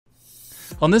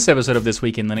On this episode of This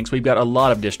Week in Linux, we've got a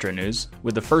lot of distro news,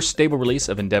 with the first stable release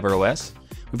of EndeavourOS.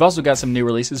 We've also got some new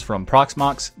releases from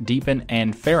Proxmox, Deepin,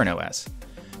 and FerrinOS.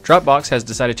 Dropbox has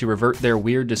decided to revert their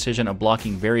weird decision of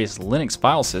blocking various Linux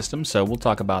file systems, so we'll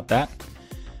talk about that.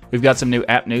 We've got some new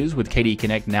app news, with KDE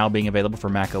Connect now being available for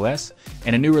macOS,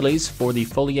 and a new release for the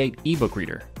Foliate ebook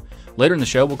reader. Later in the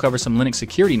show, we'll cover some Linux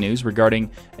security news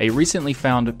regarding a recently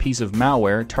found piece of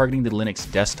malware targeting the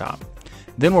Linux desktop.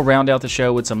 Then we'll round out the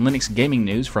show with some Linux gaming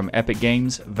news from Epic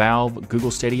Games, Valve,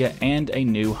 Google Stadia, and a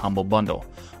new Humble bundle.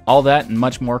 All that and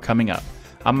much more coming up.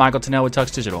 I'm Michael Tunnell with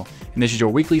Tux Digital, and this is your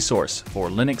weekly source for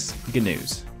Linux good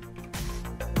news.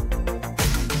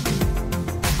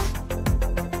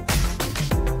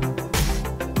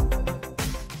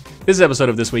 This episode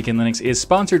of This Week in Linux is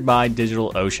sponsored by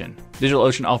DigitalOcean.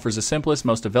 DigitalOcean offers the simplest,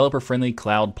 most developer-friendly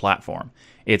cloud platform.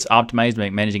 It's optimized to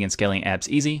make managing and scaling apps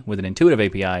easy with an intuitive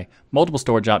API, multiple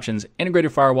storage options,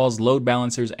 integrated firewalls, load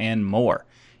balancers, and more.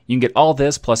 You can get all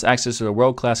this plus access to the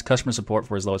world-class customer support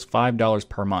for as low as $5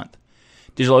 per month.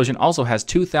 DigitalOcean also has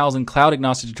 2,000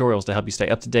 cloud-agnostic tutorials to help you stay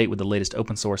up to date with the latest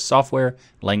open-source software,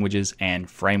 languages, and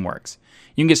frameworks.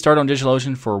 You can get started on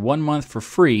DigitalOcean for 1 month for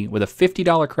free with a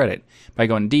 $50 credit by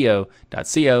going to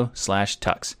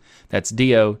do.co/tux. That's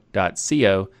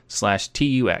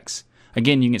do.co/tux.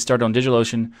 Again, you can get started on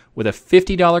DigitalOcean with a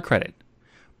 $50 credit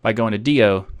by going to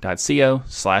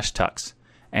do.co/tux.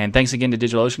 And thanks again to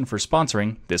DigitalOcean for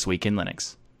sponsoring This Week in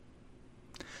Linux.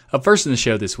 Up first in the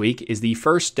show this week is the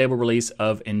first stable release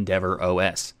of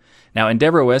EndeavourOS. Now,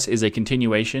 EndeavourOS is a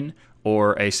continuation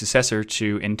or a successor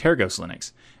to Antergos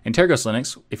Linux. Antergos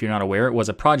Linux, if you're not aware, was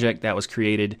a project that was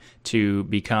created to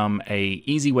become an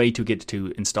easy way to get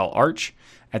to install Arch.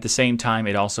 At the same time,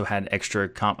 it also had extra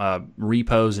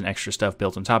repos and extra stuff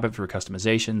built on top of it for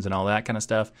customizations and all that kind of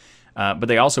stuff. But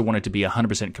they also wanted to be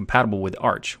 100% compatible with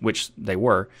Arch, which they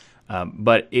were.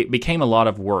 But it became a lot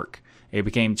of work. It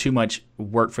became too much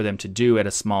work for them to do at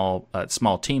a small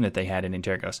team that they had in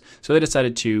Antergos. So they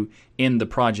decided to end the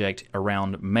project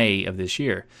around May of this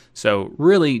year. So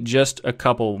really just a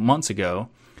couple months ago,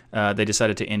 they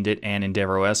decided to end it, and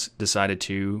EndeavourOS decided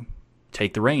to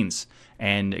take the reins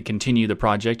and continue the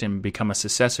project and become a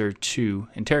successor to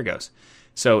Antergos.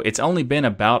 So it's only been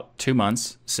about 2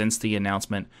 months since the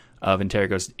announcement of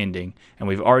Antergos ending, and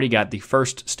we've already got the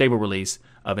first stable release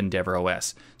of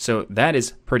EndeavourOS. So that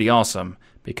is pretty awesome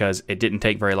because it didn't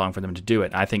take very long for them to do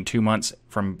it. I think 2 months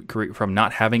from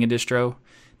not having a distro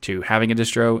to having a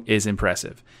distro is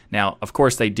impressive. Now, of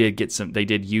course, they did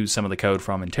use some of the code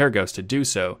from Antergos to do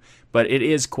so, but it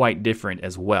is quite different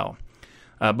as well.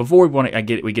 Before we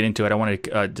get into it, I want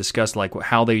to discuss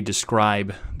how they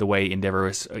describe the way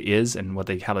EndeavourOS is and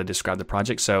how they describe the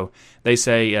project. So they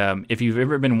say if you've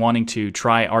ever been wanting to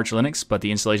try Arch Linux, but the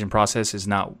installation process is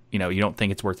not, you don't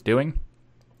think it's worth doing.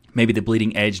 Maybe the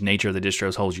bleeding edge nature of the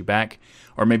distros holds you back,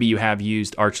 or maybe you have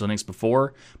used Arch Linux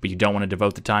before, but you don't want to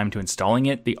devote the time to installing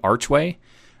it the Arch way,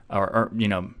 or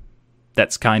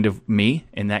that's kind of me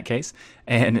in that case.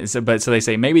 And so they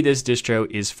say maybe this distro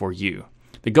is for you.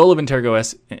 The goal of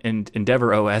EndeavourOS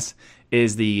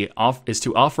is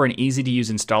to offer an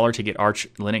easy-to-use installer to get Arch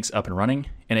Linux up and running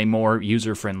in a more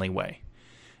user-friendly way.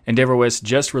 EndeavourOS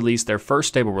just released their first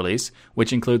stable release,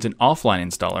 which includes an offline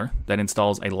installer that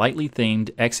installs a lightly themed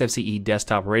XFCE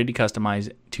desktop ready to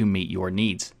customize to meet your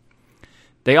needs.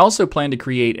 They also plan to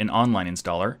create an online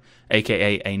installer,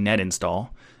 aka a net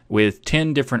install, with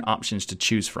 10 different options to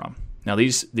choose from. Now,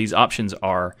 these options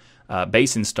are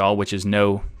base install, which is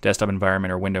no desktop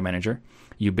environment or window manager.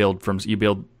 You build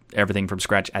everything from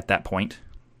scratch at that point.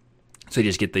 So you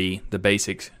just get the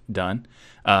basics done.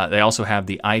 They also have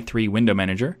the i3 window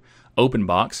manager,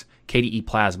 OpenBox, KDE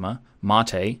Plasma,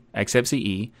 Mate,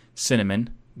 XFCE, Cinnamon,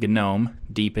 GNOME,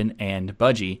 Deepin, and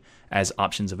Budgie as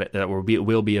options of it that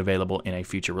will be available in a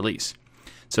future release.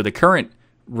 So the current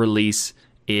release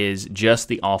is just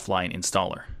the offline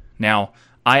installer. Now,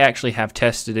 I actually have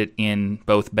tested it in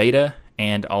both beta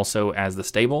and also as the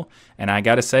stable, and I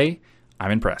gotta say,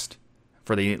 I'm impressed.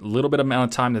 For the little bit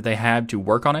amount of time that they had to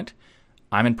work on it,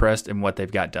 I'm impressed in what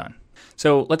they've got done.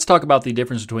 So let's talk about the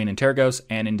difference between Antergos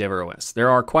and EndeavourOS. There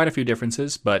are quite a few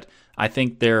differences, but I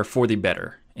think they're for the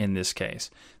better in this case.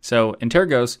 So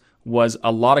Antergos was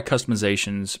a lot of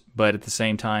customizations, but at the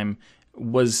same time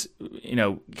was,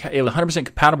 it was 100%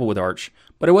 compatible with Arch,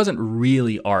 but it wasn't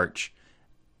really Arch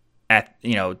at,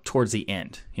 towards the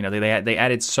end. They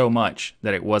added so much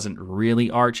that it wasn't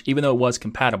really Arch. Even though it was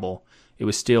compatible, it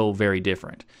was still very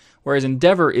different. Whereas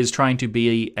Endeavour is trying to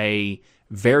be a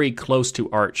very close to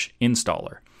Arch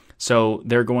installer. So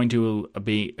they're going to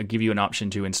give you an option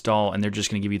to install, and they're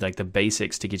just going to give you like the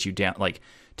basics to get you down, like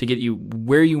to get you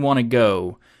where you want to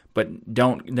go. But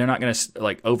they're not going to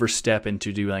like overstep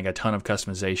into doing like a ton of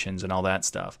customizations and all that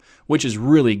stuff, which is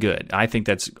really good. I think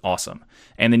that's awesome.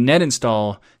 And the net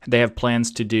install, they have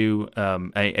plans to do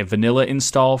a vanilla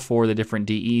install for the different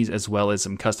DEs, as well as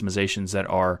some customizations that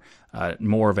are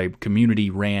more of a community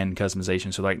ran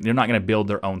customization. So like they're not going to build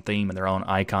their own theme and their own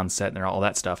icon set and all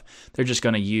that stuff. They're just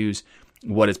going to use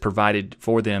what is provided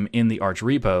for them in the Arch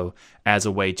repo as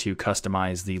a way to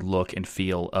customize the look and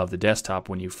feel of the desktop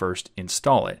when you first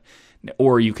install it.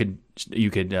 Or you could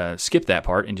skip that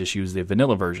part and just use the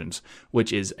vanilla versions,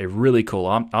 which is a really cool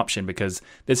option, because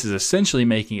this is essentially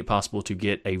making it possible to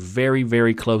get a very,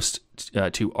 very close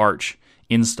to Arch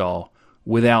install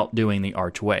without doing the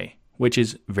Arch way, which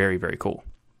is very, very cool.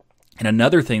 And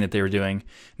another thing that they were doing,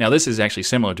 now this is actually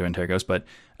similar to Antergos, but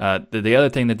the other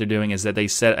thing that they're doing is that they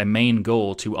set a main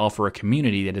goal to offer a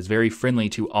community that is very friendly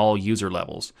to all user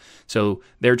levels. So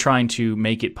they're trying to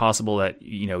make it possible that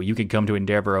you can come to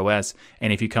Endeavor OS,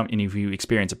 and if you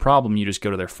experience a problem, you just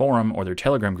go to their forum or their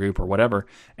Telegram group or whatever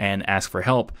and ask for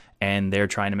help. And they're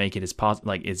trying to make it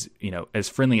as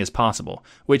friendly as possible,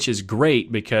 which is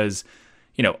great because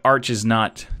Arch is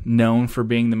not known for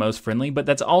being the most friendly, but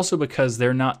that's also because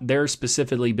they're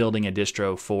specifically building a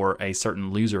distro for a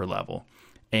certain user level,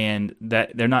 and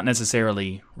that they're not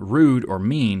necessarily rude or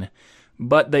mean,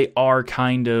 but they are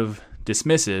kind of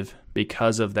dismissive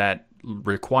because of that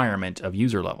requirement of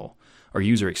user level or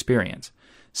user experience.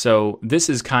 So this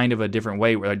is kind of a different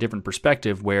way, a different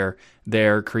perspective, where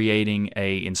they're creating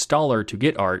a installer to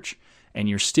get Arch, and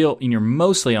you're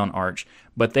mostly on Arch,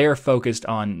 but they're focused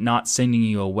on not sending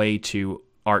you away to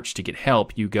Arch to get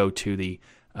help. You go to the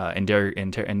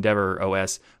Endeavor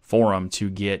OS forum to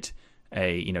get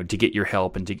to get your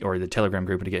help, or the Telegram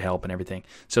group to get help and everything.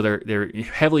 So they're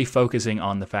heavily focusing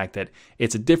on the fact that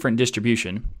it's a different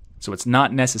distribution, so it's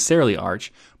not necessarily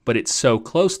Arch, but it's so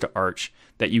close to Arch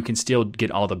that you can still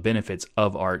get all the benefits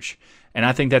of Arch. And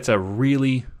I think that's a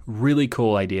really, really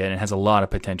cool idea, and it has a lot of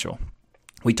potential.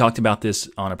 We talked about this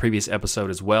on a previous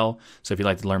episode as well, so if you'd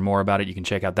like to learn more about it, you can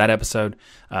check out that episode.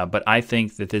 But I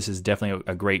think that this is definitely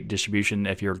a great distribution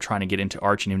if you're trying to get into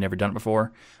Arch and you've never done it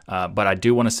before. But I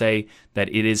do want to say that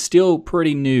it is still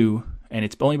pretty new, and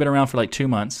it's only been around for like 2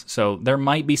 months, so there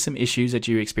might be some issues that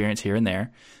you experience here and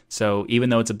there. So even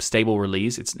though it's a stable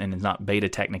release, it's not beta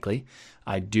technically,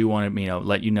 I do want to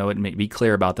let you know and be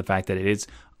clear about the fact that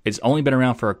it's only been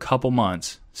around for a couple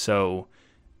months, so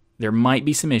there might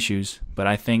be some issues, but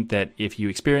I think that if you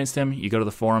experience them, you go to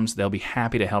the forums, they'll be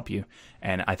happy to help you,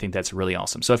 and I think that's really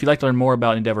awesome. So if you'd like to learn more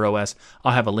about Endeavor OS,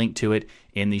 I'll have a link to it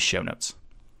in the show notes.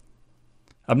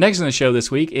 Up next on the show this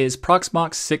week is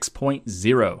Proxmox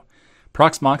 6.0.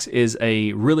 Proxmox is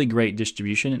a really great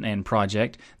distribution and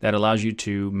project that allows you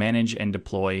to manage and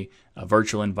deploy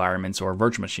virtual environments or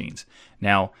virtual machines.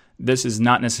 Now, this is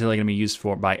not necessarily going to be used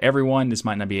by everyone. This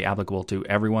might not be applicable to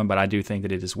everyone, but I do think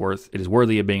that it is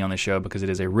worthy of being on the show because it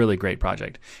is a really great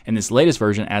project. And this latest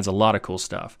version adds a lot of cool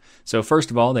stuff. So first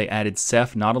of all, they added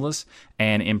Ceph Nautilus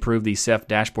and improved the Ceph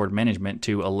dashboard management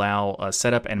to allow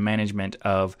setup and management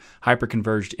of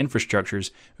hyperconverged infrastructures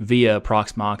via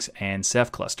Proxmox and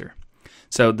Ceph Cluster.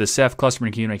 So the Ceph cluster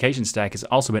and communication stack has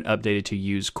also been updated to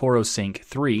use CoroSync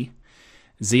 3.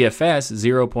 ZFS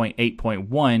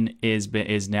 0.8.1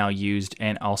 is now used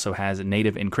and also has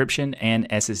native encryption and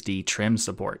SSD trim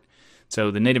support. So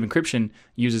the native encryption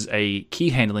uses a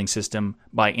key handling system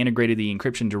by integrating the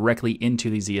encryption directly into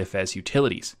the ZFS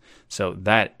utilities. So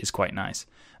that is quite nice.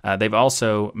 They've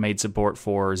also made support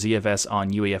for ZFS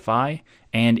on UEFI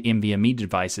and NVMe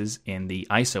devices in the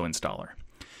ISO installer.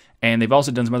 And they've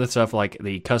also done some other stuff like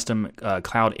the custom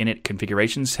cloud init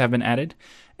configurations have been added.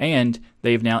 And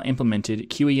they've now implemented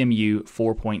QEMU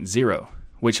 4.0,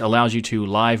 which allows you to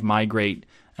live migrate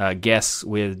guests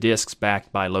with disks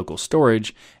backed by local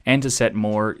storage and to set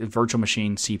more virtual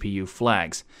machine CPU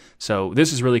flags. So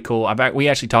this is really cool. We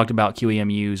actually talked about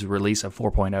QEMU's release of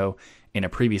 4.0 in a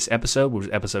previous episode, which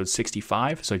was episode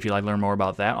 65. So if you'd like to learn more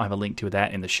about that, I'll have a link to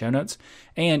that in the show notes.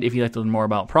 And if you'd like to learn more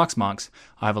about Proxmox,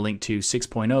 I'll have a link to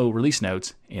 6.0 release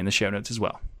notes in the show notes as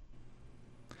well.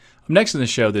 Up next in the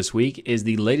show this week is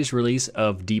the latest release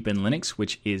of Deepin Linux,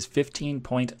 which is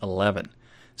 15.11.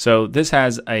 So this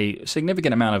has a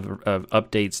significant amount of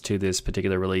updates to this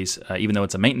particular release, even though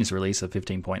it's a maintenance release of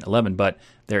 15.11, but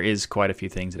there is quite a few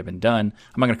things that have been done.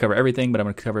 I'm not going to cover everything, but I'm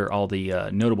going to cover all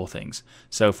the notable things.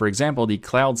 So for example, the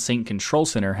Cloud Sync Control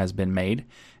Center has been made,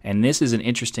 and this is an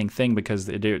interesting thing because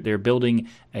they're building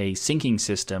a syncing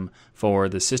system for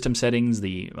the system settings,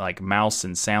 the like mouse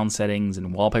and sound settings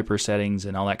and wallpaper settings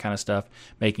and all that kind of stuff,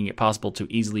 making it possible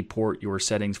to easily port your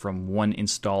settings from one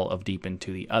install of Deepin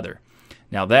to the other.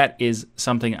 Now that is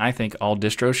something I think all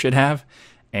distros should have,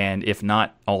 and if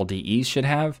not, all DEs should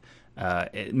have.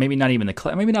 Maybe not even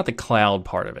maybe not the cloud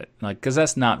part of it, like because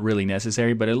that's not really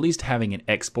necessary. But at least having an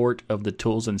export of the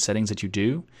tools and settings that you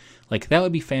do, like that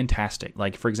would be fantastic.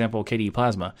 Like for example, KDE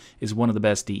Plasma is one of the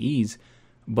best DEs,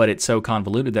 but it's so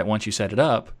convoluted that once you set it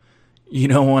up, you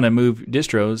don't want to move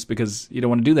distros because you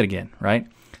don't want to do that again, right?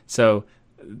 So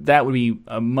that would be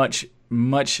a much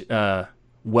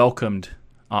welcomed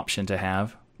option to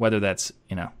have, whether that's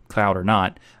cloud or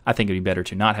not. I think it'd be better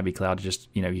to not have a cloud. Just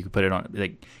you could put it on,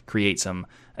 like, create some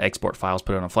export files,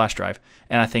 put it on a flash drive,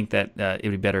 and I think that it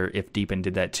would be better if Deepin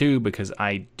did that too, because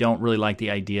I don't really like the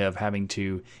idea of having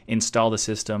to install the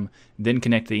system, then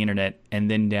connect to the internet, and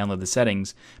then download the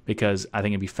settings, because I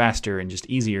think it'd be faster and just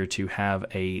easier to have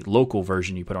a local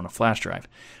version you put on a flash drive.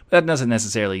 But that doesn't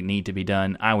necessarily need to be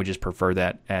done. I would just prefer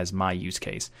that as my use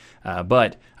case.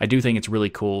 But I do think it's really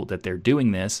cool that they're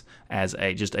doing this as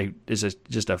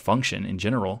just a function in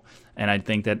general, and I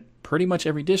think that pretty much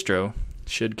every distro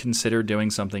should consider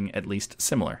doing something at least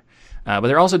similar. But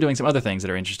they're also doing some other things that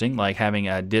are interesting, like having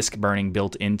a disk burning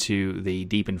built into the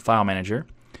Deepin file manager.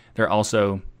 They're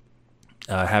also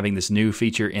having this new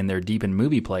feature in their Deepin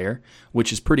movie player,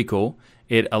 which is pretty cool.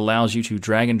 It allows you to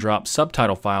drag and drop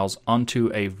subtitle files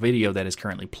onto a video that is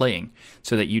currently playing,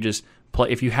 so that you just play.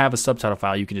 If you have a subtitle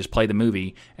file, you can just play the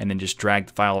movie and then just drag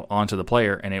the file onto the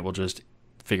player, and it will just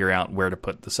figure out where to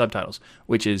put the subtitles,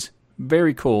 which is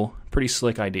very cool, pretty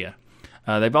slick idea.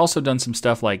 They've also done some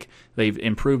stuff like they've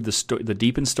improved the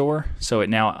Deepin store, so it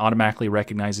now automatically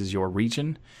recognizes your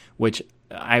region, which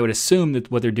I would assume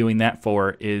that what they're doing that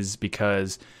for is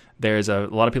because there's a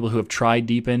lot of people who have tried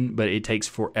Deepin, but it takes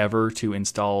forever to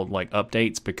install like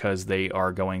updates because they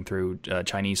are going through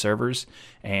Chinese servers,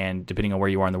 and depending on where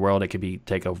you are in the world, it could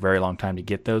take a very long time to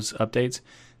get those updates.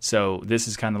 So this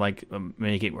is kind of like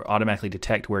make it automatically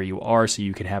detect where you are, so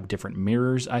you can have different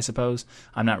mirrors, I suppose.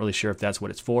 I'm not really sure if that's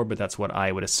what it's for, but that's what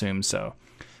I would assume so.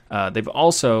 They've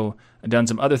also done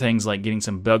some other things like getting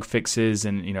some bug fixes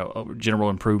and general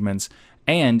improvements,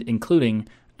 and including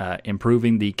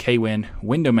improving the KWin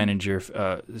window manager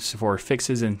for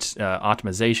fixes and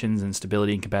optimizations and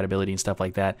stability and compatibility and stuff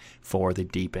like that for the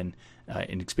Deepin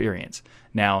experience.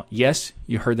 Now, yes,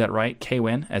 you heard that right,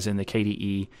 KWin, as in the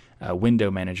KDE window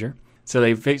manager. So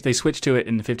they switched to it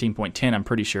in 15.10, I'm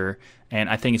pretty sure, and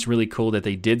I think it's really cool that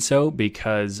they did so,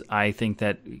 because I think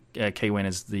that KWin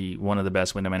is one of the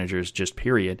best window managers, just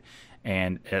period.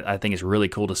 And I think it's really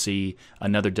cool to see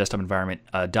another desktop environment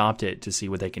adopt it to see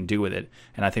what they can do with it.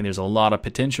 And I think there's a lot of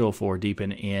potential for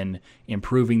Deepin in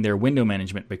improving their window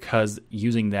management, because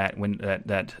using the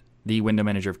window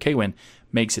manager of KWin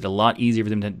makes it a lot easier for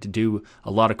them to do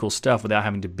a lot of cool stuff without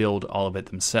having to build all of it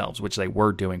themselves, which they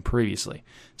were doing previously.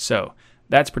 So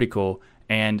that's pretty cool.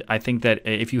 And I think that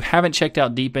if you haven't checked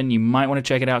out Deepin, you might want to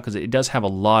check it out, because it does have a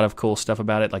lot of cool stuff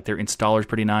about it. Like their installer is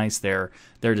pretty nice. Their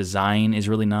design is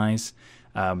really nice.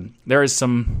 There are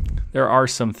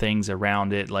some things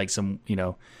around it, like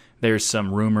there's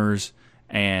some rumors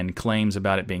and claims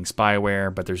about it being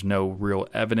spyware, but there's no real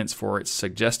evidence for it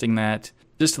suggesting that.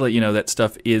 Just to let you know, that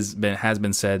stuff has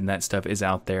been said, and that stuff is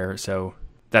out there. So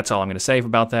that's all I'm going to say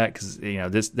about that, because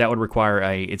that would require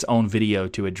its own video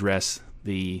to address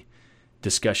the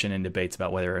discussion and debates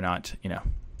about whether or not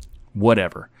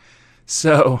whatever.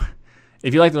 So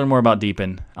if you'd like to learn more about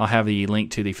Deepin, I'll have the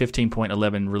link to the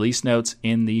 15.11 release notes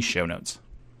in the show notes.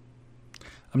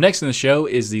 Up next in the show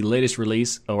is the latest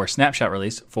release, or snapshot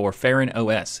release, for Farron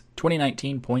OS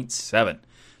 2019.7.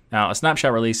 Now, a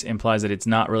snapshot release implies that it's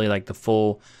not really like a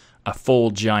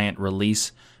full giant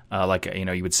release, like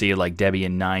you would see like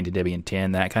Debian 9 to Debian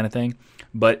 10, that kind of thing.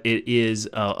 But it is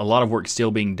a lot of work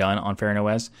still being done on Farron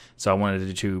OS, so I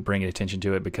wanted to bring attention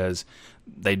to it because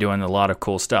they're doing a lot of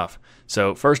cool stuff.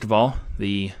 So first of all,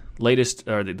 the latest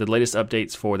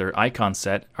updates for their icon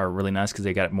set are really nice, because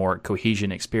they got more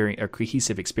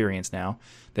cohesive experience now.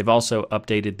 They've also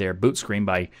updated their boot screen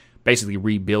by basically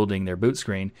rebuilding their boot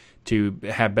screen to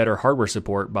have better hardware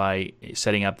support by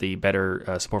setting up the better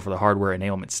support for the hardware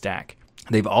enablement stack.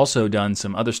 They've also done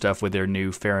some other stuff with their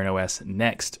new Farron OS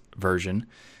Next version,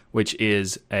 which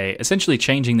is essentially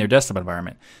changing their desktop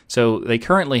environment. So they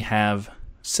currently have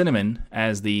Cinnamon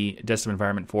as the desktop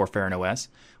environment for Farron OS,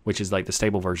 which is like the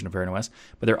stable version of Farron OS.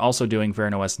 But they're also doing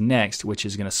Farron OS Next, which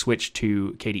is going to switch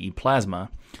to KDE Plasma.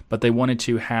 But they wanted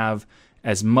to have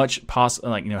as much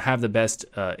possible, have the best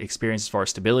experience as far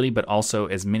as stability, but also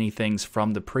as many things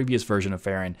from the previous version of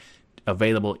Farron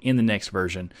available in the next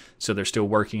version. So they're still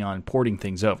working on porting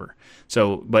things over.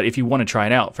 But if you want to try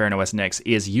it out, Farron OS Next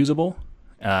is usable.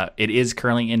 It is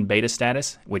currently in beta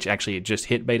status, which actually it just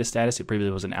hit beta status. It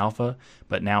previously was an alpha,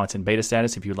 but now it's in beta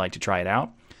status if you would like to try it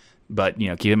out. But,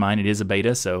 keep in mind it is a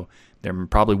beta, so there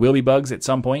probably will be bugs at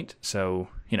some point. So,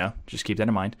 just keep that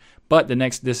in mind. But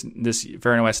this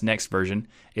Farron OS Next version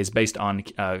is based on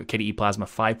KDE Plasma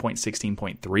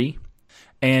 5.16.3.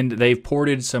 And they've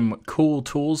ported some cool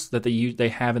tools that they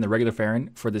have in the regular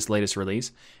Farron for this latest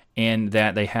release, and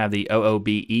that they have the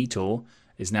OOBE tool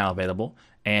is now available,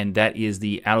 and that is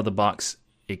the out-of-the-box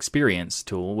experience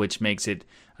tool, which makes it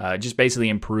just basically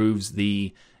improves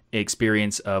the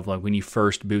experience of like when you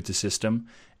first boot the system.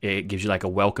 It gives you like a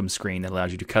welcome screen that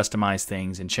allows you to customize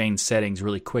things and change settings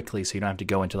really quickly, so you don't have to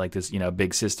go into like this,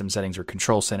 big system settings or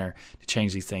control center to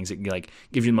change these things. It like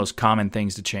gives you the most common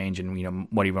things to change and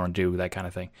what do you want to do, that kind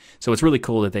of thing. So it's really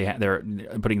cool that they're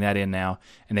putting that in now,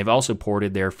 and they've also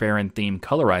ported their Farron theme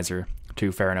colorizer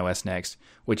to Farron OS Next,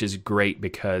 which is great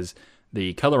because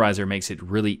the colorizer makes it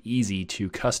really easy to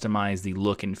customize the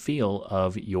look and feel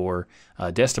of your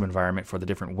desktop environment for the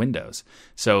different windows.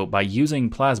 So by using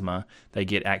Plasma, they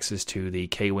get access to the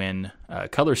KWin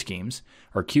color schemes,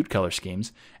 or Qt color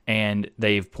schemes, and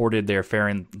they've ported their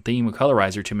Farron theme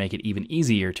colorizer to make it even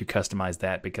easier to customize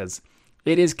that, because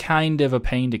it is kind of a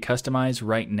pain to customize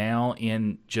right now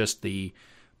in just the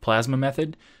Plasma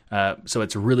method. So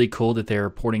it's really cool that they're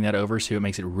porting that over, so it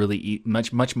makes it really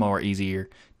much more easier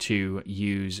to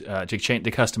use to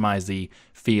customize the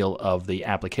feel of the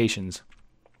applications.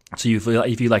 So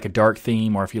if you like a dark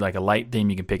theme or if you like a light theme,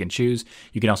 you can pick and choose.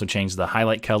 You can also change the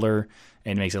highlight color,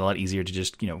 and it makes it a lot easier to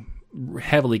just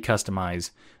heavily customize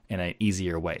in an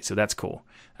easier way. So that's cool.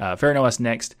 Farron OS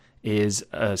Next is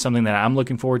something that I'm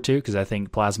looking forward to, because I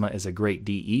think Plasma is a great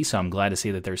DE, so I'm glad to see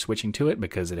that they're switching to it,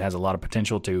 because it has a lot of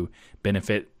potential to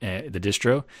benefit the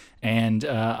distro, and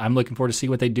I'm looking forward to see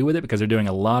what they do with it, because they're doing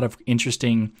a lot of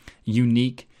interesting,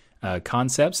 unique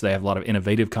concepts. They have a lot of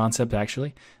innovative concepts,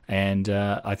 actually, and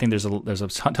I think there's a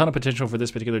ton of potential for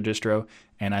this particular distro,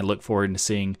 and I look forward to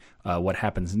seeing what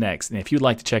happens next. And if you'd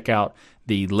like to check out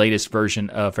the latest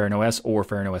version of Farron OS or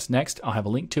Farron OS Next, I'll have a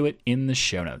link to it in the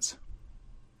show notes.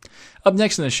 Up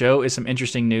next in the show is some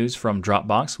interesting news from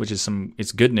Dropbox, which is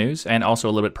it's good news and also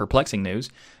a little bit perplexing news.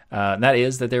 That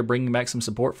is that they're bringing back some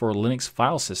support for Linux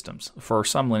file systems, for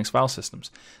some Linux file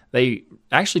systems. They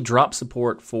actually dropped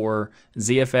support for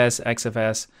ZFS,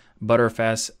 XFS,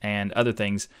 Btrfs, and other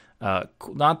things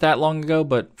not that long ago,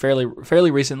 but fairly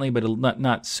recently, but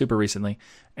not super recently.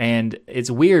 And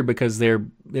it's weird because they're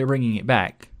bringing it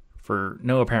back for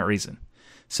no apparent reason.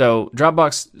 So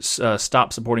Dropbox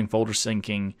stopped supporting folder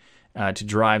syncing to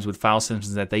drives with file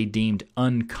systems that they deemed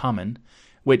uncommon,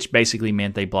 which basically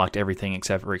meant they blocked everything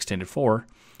except for Extended 4.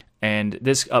 And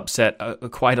this upset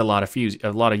quite a lot of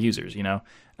users.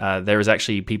 There was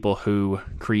actually people who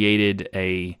created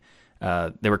they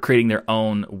were creating their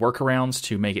own workarounds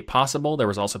to make it possible. There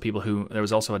was also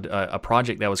a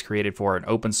project that was created for an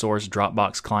open source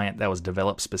Dropbox client that was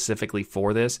developed specifically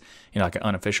for this, like an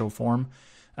unofficial form.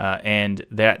 And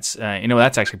that's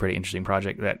actually a pretty interesting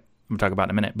project that I'm going to talk about in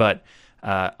a minute. But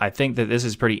I think that this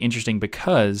is pretty interesting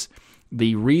because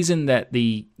the reason that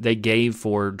they gave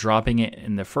for dropping it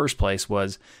in the first place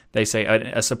was they say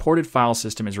a supported file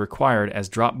system is required as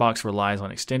Dropbox relies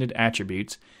on extended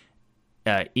attributes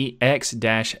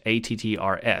x-attrs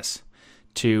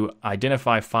to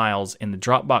identify files in the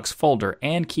Dropbox folder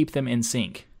and keep them in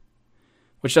sync,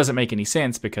 which doesn't make any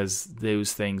sense because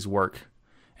those things work.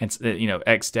 And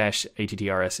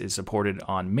x-attrs is supported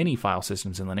on many file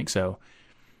systems in Linux. So,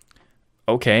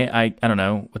 okay, I don't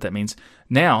know what that means.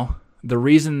 Now, the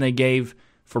reason they gave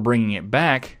for bringing it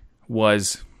back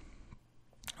was,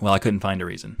 well, I couldn't find a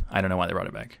reason. I don't know why they brought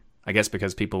it back. I guess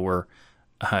because people were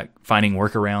finding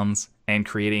workarounds and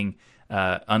creating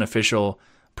unofficial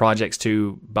projects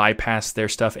to bypass their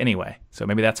stuff anyway. So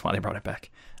maybe that's why they brought it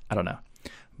back. I don't know.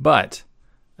 But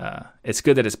it's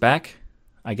good that it's back,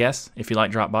 I guess, if you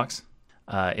like Dropbox.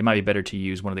 It might be better to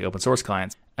use one of the open source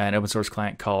clients, an open source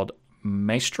client called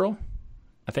Maestro,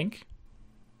 I think.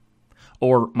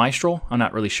 Or Maestro, I'm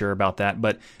not really sure about that,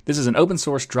 but this is an open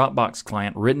source Dropbox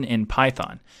client written in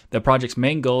Python. The project's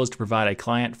main goal is to provide a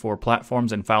client for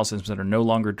platforms and file systems that are no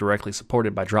longer directly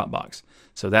supported by Dropbox.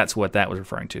 So that's what that was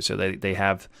referring to. So they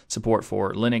have support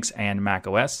for Linux and Mac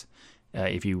OS,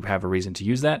 if you have a reason to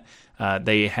use that.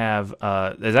 They have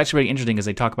it's actually really interesting because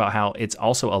they talk about how it's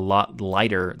also a lot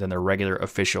lighter than the regular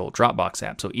official Dropbox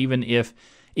app. So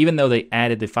even though they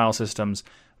added the file systems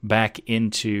back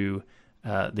into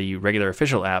the regular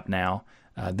official app now,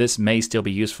 this may still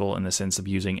be useful in the sense of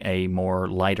using a more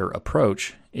lighter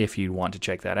approach if you want to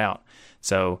check that out.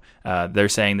 So they're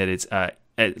saying that it's,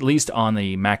 at least on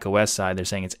the Mac OS side, they're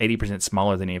saying it's 80%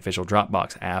 smaller than the official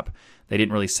Dropbox app. They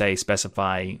didn't really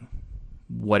specify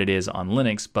what it is on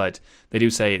Linux, but they do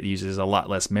say it uses a lot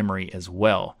less memory as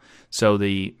well. So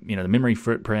the memory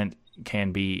footprint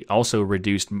can be also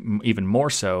reduced even more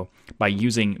so by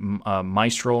using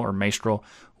Mistral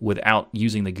without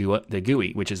using the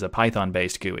GUI, which is a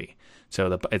Python-based GUI.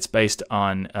 So it's based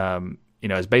on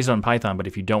it's based on Python, but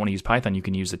if you don't want to use Python, you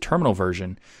can use the terminal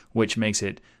version, which makes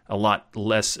it a lot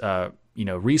less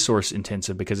resource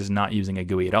intensive because it's not using a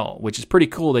GUI at all, which is pretty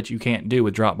cool that you can't do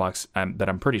with Dropbox. That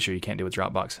I'm pretty sure you can't do with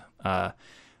Dropbox. I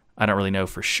don't really know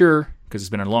for sure because it's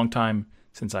been a long time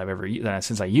since I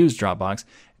used Dropbox,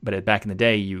 but back in the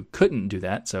day you couldn't do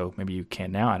that, so maybe you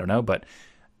can now, I don't know, but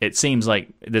it seems like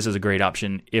this is a great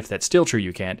option. If that's still true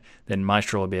you can't, then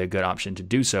Mistral would be a good option to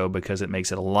do so because it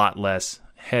makes it a lot less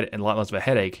of a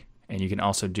headache, and you can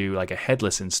also do like a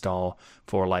headless install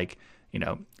for like,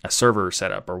 a server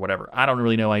setup or whatever. I don't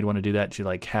really know why you'd want to do that, to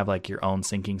like have like your own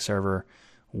syncing server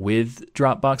with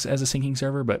Dropbox as a syncing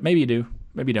server, but maybe you do,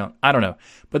 maybe you don't. I don't know.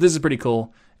 But this is pretty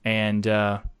cool, and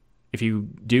if you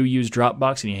do use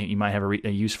Dropbox and you might have a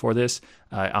use for this,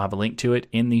 I'll have a link to it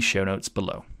in the show notes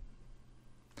below.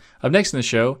 Up next in the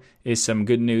show is some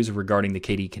good news regarding the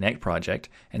KD Connect project,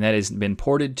 and that has been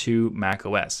ported to Mac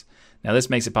OS. Now,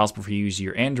 this makes it possible for you to use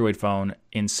your Android phone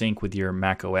in sync with your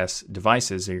Mac OS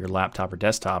devices or your laptop or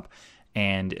desktop,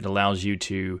 and it allows you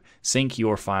to sync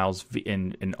your files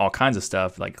in all kinds of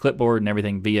stuff like Clipboard and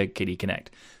everything via KD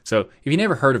Connect. So if you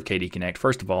never heard of KD Connect,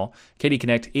 first of all, KD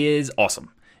Connect is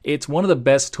awesome. It's one of the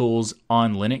best tools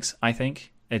on Linux, I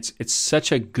think. It's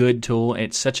such a good tool.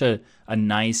 It's such a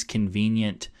nice,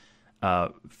 convenient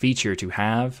feature to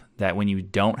have that when you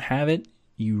don't have it,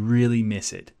 you really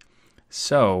miss it.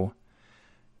 So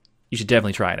you should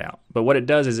definitely try it out. But what it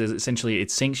does is essentially it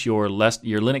syncs your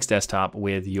Linux desktop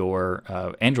with your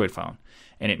Android phone.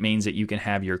 And it means that you can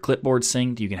have your Clipboard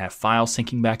synced, you can have file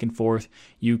syncing back and forth,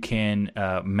 you can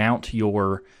mount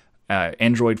your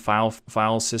Android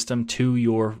file system to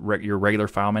your regular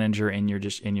file manager in your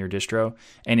distro,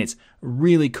 and it's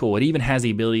really cool. It even has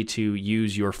the ability to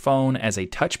use your phone as a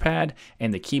touchpad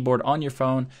and the keyboard on your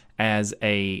phone as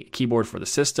a keyboard for the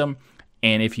system.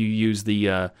 And if you use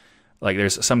the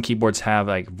there's some keyboards have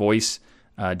like voice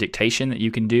dictation that you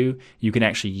can do. You can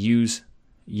actually use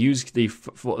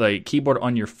the keyboard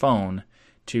on your phone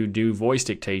to do voice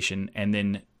dictation, and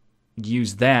then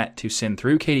use that to send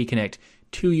through KD Connect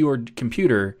to your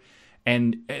computer,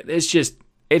 and it's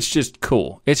just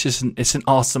cool. It's an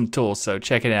awesome tool, so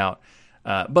check it out.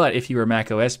 But if you were a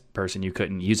Mac OS person, you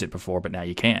couldn't use it before, but now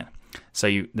you can. So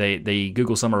the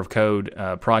Google Summer of Code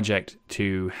project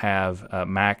to have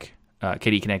Mac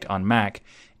KD Connect on Mac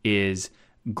is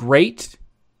great,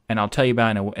 and I'll tell you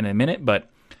about it in a minute, but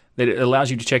that it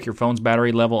allows you to check your phone's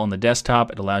battery level on the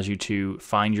desktop. It allows you to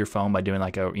find your phone by doing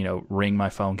like a ring my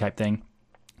phone type thing.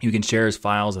 You can share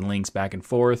files and links back and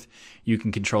forth. You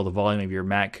can control the volume of your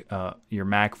Mac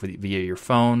via your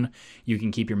phone. You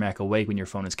can keep your Mac awake when your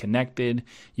phone is connected.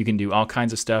 You can do all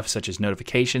kinds of stuff such as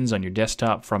notifications on your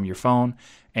desktop from your phone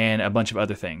and a bunch of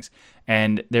other things.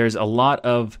 And there's a lot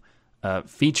of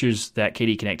features that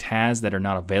KD Connect has that are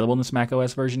not available in this Mac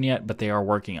OS version yet, but they are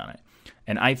working on it.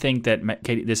 And I think that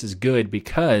this is good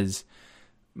because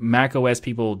Mac OS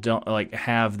people don't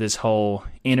have this whole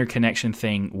interconnection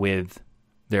thing with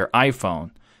their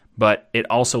iPhone, but it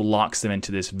also locks them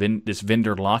into this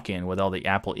vendor lock-in with all the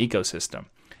Apple ecosystem.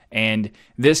 And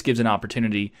this gives an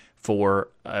opportunity for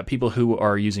people who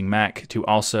are using Mac to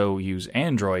also use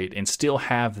Android and still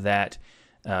have that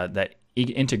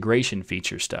integration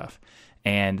feature stuff.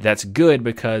 And that's good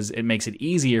because it makes it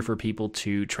easier for people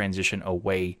to transition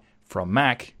away from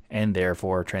Mac and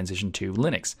therefore transition to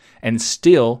Linux and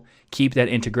still keep that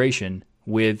integration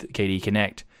with KD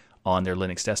Connect on their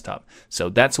Linux desktop. So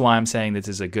that's why I'm saying this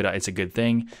is it's a good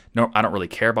thing. No, I don't really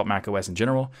care about Mac OS in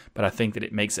general, but I think that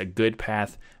it makes a good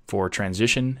path for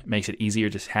transition, makes it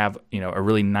easier to have a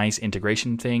really nice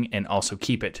integration thing and also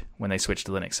keep it when they switch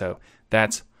to Linux. So I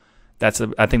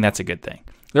think that's a good thing.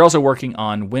 They're also working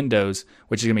on Windows,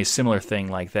 which is going to be a similar thing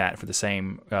like that for the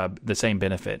same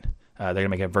benefit. They're going to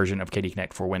make a version of KD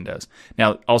Connect for Windows.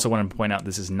 Now, also want to point out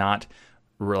this is not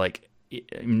it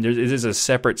is a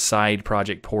separate side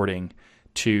project porting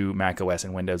to Mac OS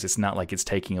and Windows. It's not like it's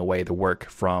taking away the work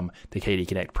from the KDE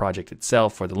Connect project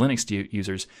itself for the Linux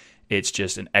users. It's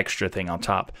just an extra thing on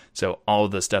top. So all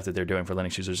of the stuff that they're doing for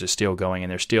Linux users is still going,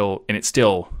 and it's still,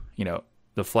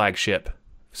 the flagship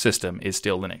system is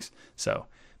still Linux. So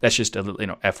that's just a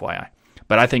FYI.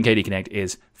 But I think KDE Connect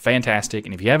is fantastic,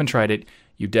 and if you haven't tried it,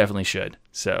 you definitely should.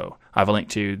 So I have a link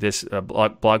to this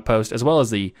blog post as well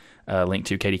as the link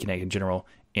to KDE Connect in general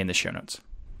in the show notes.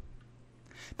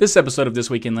 This episode of This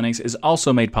Week in Linux is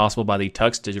also made possible by the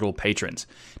Tux Digital patrons.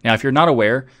 Now, if you're not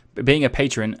aware, being a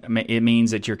patron, it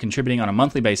means that you're contributing on a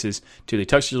monthly basis to the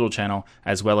Tux Digital channel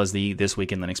as well as the This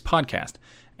Week in Linux podcast.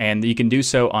 And you can do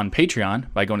so on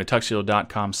Patreon by going to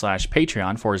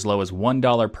tuxdigital.com/Patreon for as low as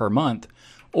 $1 per month,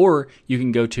 or you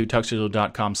can go to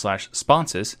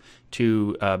tuxdigital.com/sponsors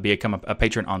to become a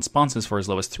patron on sponsors for as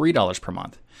low as $3 per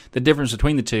month. The difference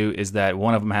between the two is that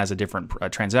one of them has a different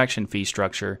transaction fee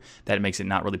structure that makes it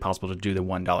not really possible to do the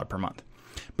 $1 per month.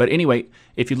 But anyway,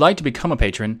 if you'd like to become a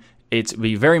patron, it'd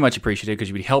be very much appreciated because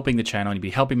you'd be helping the channel and you'd be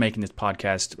helping making this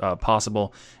podcast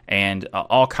possible and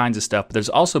all kinds of stuff. But there's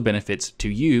also benefits to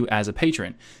you as a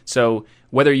patron. So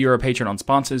whether you're a patron on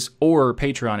sponsors or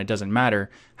Patreon, it doesn't matter.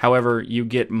 However, you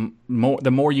get more. The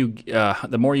more you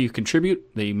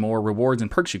contribute, the more rewards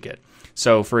and perks you get.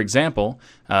 So, for example,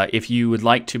 if you would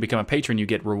like to become a patron, you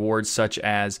get rewards such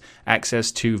as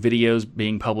access to videos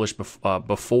being published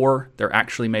before they're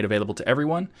actually made available to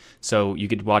everyone. So you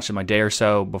get to watch them a day or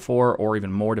so before, or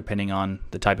even more, depending on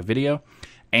the type of video.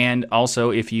 And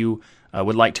also, if you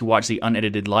would like to watch the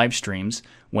unedited live streams,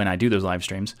 when I do those live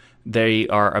streams, they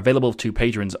are available to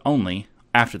patrons only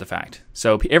after the fact.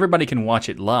 So everybody can watch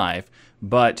it live,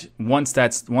 but once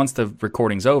the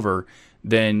recording's over,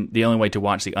 then the only way to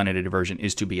watch the unedited version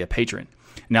is to be a patron.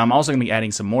 Now, I'm also going to be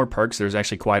adding some more perks. There's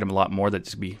actually quite a lot more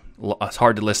that's it's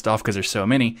hard to list off because there's so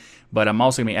many, but I'm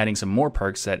also going to be adding some more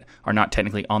perks that are not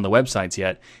technically on the websites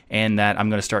yet, and that I'm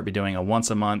going to start be doing a once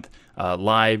a month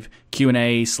live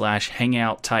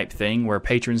Q&A/hangout type thing where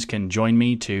patrons can join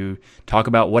me to talk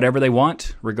about whatever they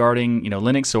want regarding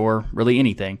Linux or really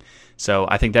anything. So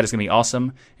I think that is going to be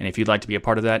awesome. And if you'd like to be a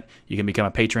part of that, you can become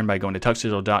a patron by going to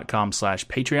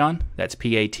tuxdigital.com/Patreon. That's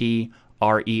Patreon.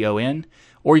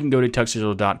 Or you can go to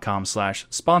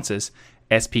tuxdigital.com/sponsors,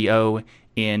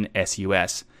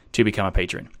 SPONSUS, to become a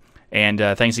patron. And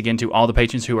thanks again to all the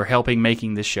patrons who are helping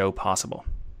making this show possible.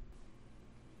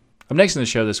 Up next in the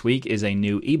show this week is a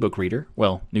new ebook reader,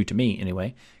 well, new to me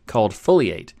anyway, called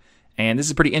Foliate. And this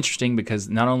is pretty interesting because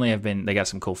not only they got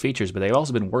some cool features, but they've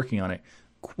also been working on it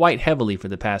quite heavily for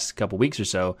the past couple weeks or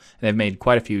so. And they've made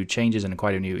quite a few changes and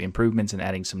quite a few improvements and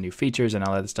adding some new features and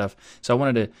all that stuff. So I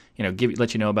wanted to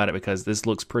let you know about it because this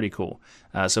looks pretty cool.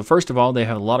 So first of all, they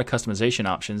have a lot of customization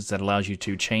options that allows you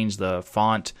to change the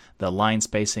font, the line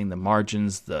spacing, the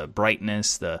margins, the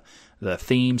brightness, the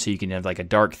theme. So you can have like a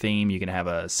dark theme. You can have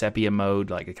a sepia mode,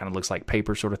 like it kind of looks like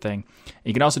paper sort of thing.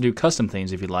 You can also do custom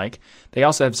themes if you'd like. They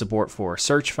also have support for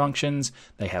search functions.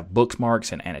 They have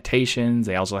bookmarks and annotations.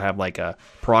 They also have like a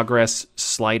progress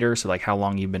slider, so like how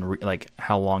long you've been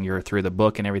how long you're through the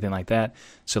book and everything like that.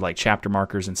 So like chapter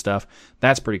markers and stuff.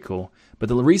 That's pretty cool. But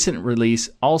the recent release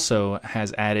also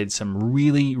has added some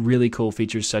really, really cool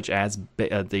features such as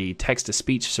the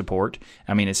text-to-speech support.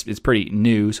 I mean, it's pretty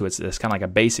new, so it's kind of like a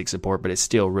basic support, but it's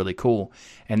still really cool.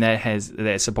 And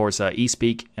that supports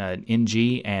eSpeak,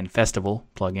 NG, and Festival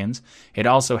plugins. It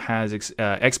also has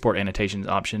export annotations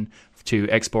option to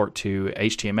export to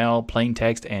HTML, plain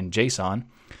text, and JSON.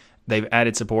 They've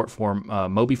added support for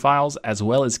Mobi files as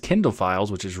well as Kindle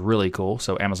files, which is really cool.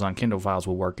 So Amazon Kindle files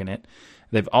will work in it.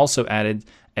 They've also added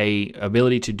a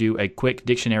ability to do a quick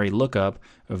dictionary lookup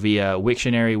via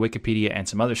Wiktionary, Wikipedia, and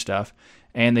some other stuff.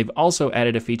 And they've also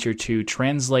added a feature to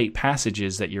translate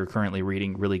passages that you're currently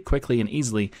reading really quickly and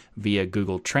easily via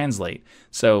Google Translate.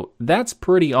 So that's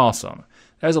pretty awesome.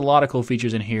 There's a lot of cool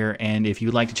features in here, and if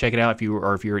you'd like to check it out, if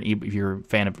you're a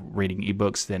fan of reading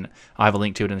ebooks, then I have a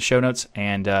link to it in the show notes.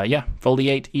 And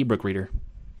Foliate ebook reader.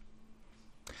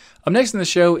 Up next in the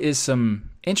show is some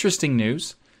interesting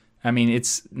news. I mean,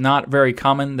 it's not very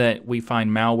common that we find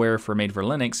malware made for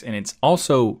Linux, and it's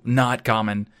also not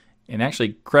common and actually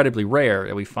incredibly rare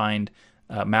that we find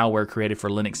malware created for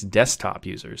Linux desktop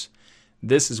users.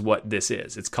 This is what this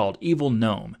is. It's called Evil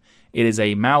Gnome. It is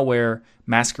a malware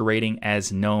masquerading as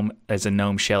a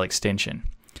GNOME shell extension.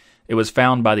 It was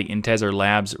found by the Intezer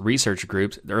Labs research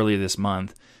group earlier this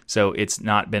month, so it's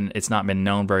not been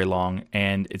known very long,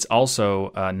 and it's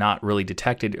also not really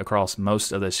detected across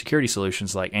most of the security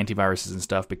solutions like antiviruses and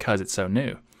stuff because it's so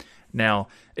new. Now,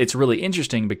 it's really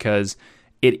interesting because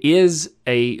it is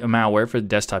a malware for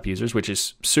desktop users, which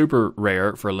is super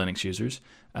rare for Linux users.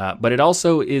 But it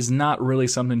also is not really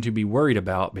something to be worried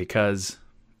about because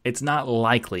it's not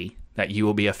likely that you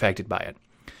will be affected by it.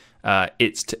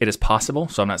 It is possible,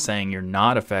 so I'm not saying you're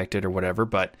not affected or whatever,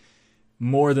 but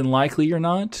more than likely you're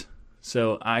not.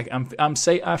 So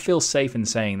I feel safe in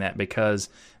saying that because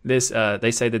this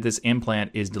they say that this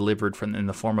implant is delivered in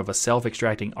the form of a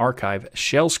self-extracting archive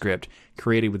shell script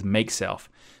created with MakeSelf.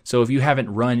 So if you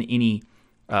haven't run any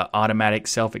automatic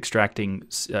self-extracting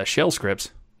shell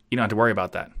scripts, you don't have to worry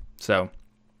about that. So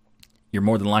you're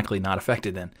more than likely not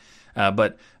affected then.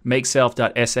 But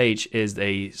MakeSelf.sh is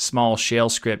a small shell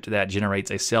script that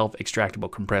generates a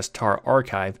self-extractable compressed tar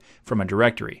archive from a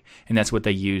directory, and that's what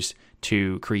they use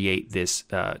to create this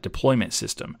deployment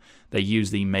system. They use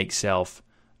the MakeSelf.sh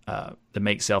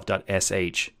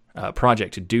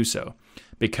project to do so,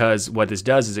 because what this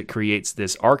does is it creates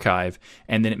this archive,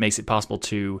 and then it makes it possible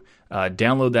to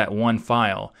download that one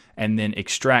file and then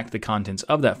extract the contents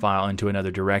of that file into another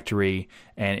directory,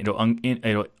 and it'll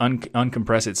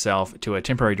uncompress itself to a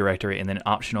temporary directory, and then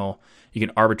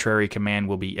arbitrary command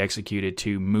will be executed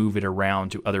to move it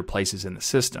around to other places in the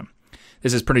system.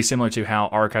 This is pretty similar to how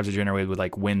archives are generated with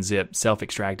like WinZip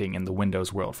self-extracting in the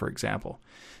Windows world, for example.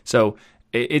 So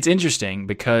it's interesting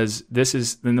because this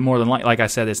is the more than like I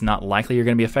said, it's not likely you're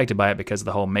going to be affected by it because of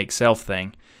the whole MakeSelf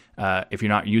thing. If you're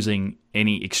not using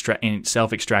any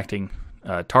self-extracting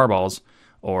tarballs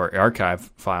or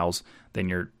archive files, then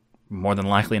you're more than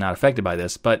likely not affected by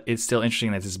this. But it's still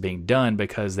interesting that this is being done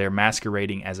because they're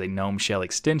masquerading as a GNOME shell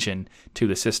extension to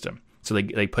the system. So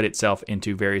they put itself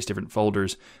into various different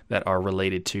folders that are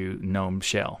related to GNOME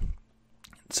shell.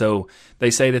 So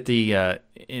they say that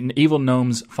in Evil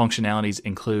Gnome's functionalities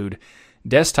include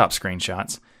desktop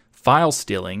screenshots, file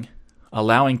stealing,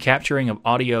 allowing capturing of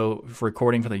audio for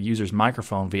recording from the user's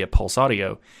microphone via Pulse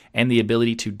Audio, and the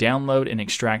ability to download and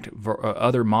extract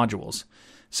other modules.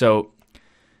 So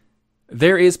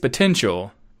there is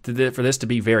potential for this to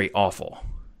be very awful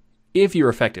if you're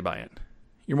affected by it.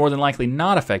 You're more than likely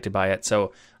not affected by it,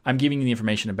 so I'm giving you the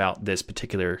information about this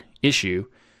particular issue,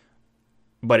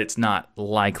 but it's not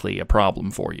likely a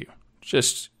problem for you,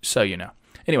 just so you know.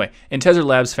 Anyway, Intezer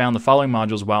Labs found the following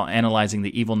modules while analyzing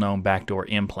the Evil Gnome backdoor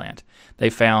implant. They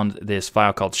found this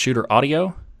file called Shooter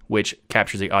Audio, which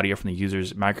captures the audio from the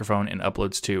user's microphone and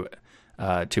uploads to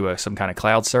some kind of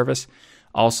cloud service.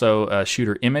 Also,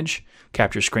 Shooter Image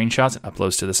captures screenshots and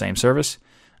uploads to the same service.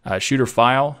 Shooter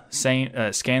File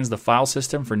scans the file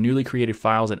system for newly created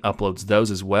files and uploads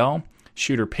those as well.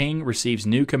 Shooter Ping receives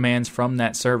new commands from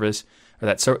that service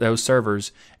or those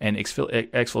servers and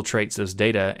exfiltrates those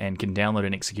data and can download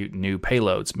and execute new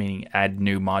payloads, meaning add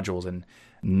new modules and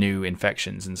new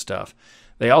infections and stuff.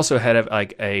 They also had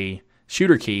like a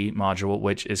Shooter Key module,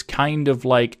 which is kind of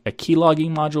like a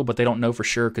keylogging module, but they don't know for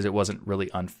sure because it wasn't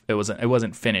really it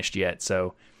wasn't finished yet,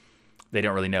 so they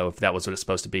don't really know if that was what it's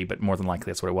supposed to be, but more than likely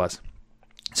that's what it was.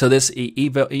 So this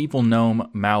Evil Gnome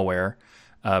malware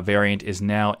variant is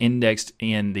now indexed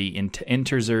in the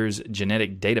Intezer's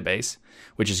genetic database,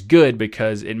 which is good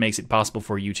because it makes it possible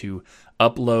for you to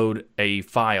upload a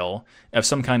file of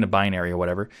some kind of binary or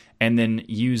whatever, and then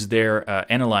use their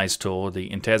analyze tool, the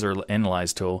Intezer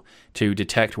analyze tool, to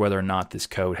detect whether or not this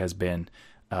code has been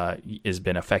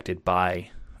affected by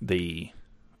the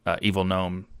Evil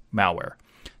Gnome malware.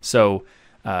 So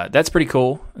that's pretty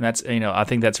cool, and that's I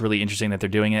think that's really interesting that they're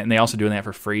doing it, and they also doing that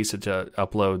for free. So to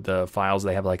upload the files,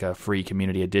 they have like a free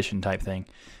community edition type thing.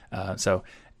 So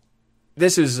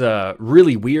this is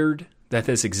really weird that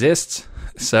this exists.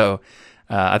 So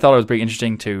I thought it was pretty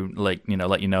interesting to let you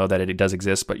know that it does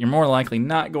exist, but you're more likely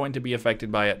not going to be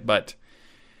affected by it. But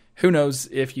who knows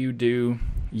if you do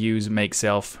use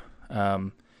MakeSelf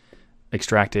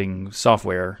extracting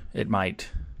software, it might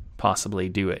possibly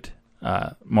do it.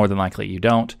 More than likely you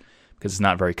don't, because it's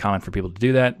not very common for people to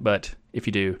do that, but if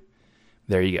you do,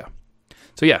 there you go.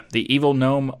 So yeah, the Evil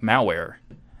Gnome malware.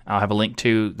 I'll have a link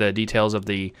to the details of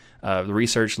the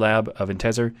research lab of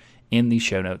Intezer in the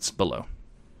show notes below.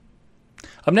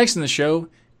 Up next in the show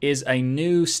is a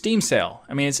new Steam sale.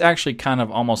 I mean, it's actually kind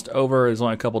of almost over. There's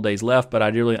only a couple days left, but I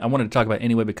wanted to talk about it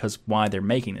anyway because why they're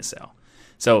making this sale.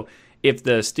 So if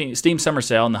the Steam Summer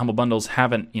Sale and the Humble Bundles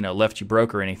haven't left you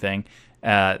broke or anything,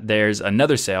 there's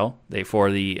another sale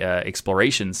for the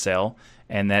Exploration sale,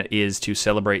 and that is to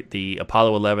celebrate the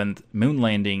Apollo 11 moon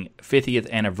landing 50th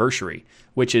anniversary,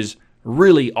 which is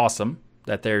really awesome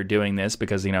that they're doing this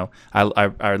because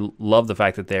I love the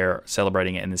fact that they're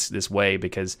celebrating it in this way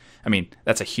because I mean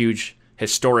that's a huge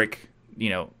historic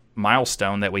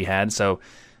milestone that we had. So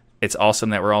it's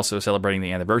awesome that we're also celebrating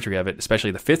the anniversary of it,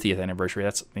 especially the 50th anniversary.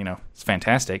 That's it's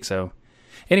fantastic. So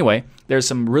anyway, there's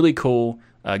some really cool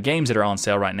games that are on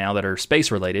sale right now that are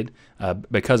space related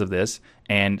because of this,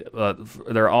 and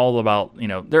they're all about,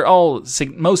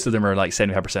 most of them are like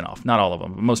 75% off. Not all of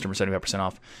them, but most of them are 75%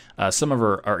 off. Some of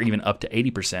them are even up to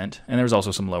 80%, and there's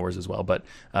also some lowers as well. But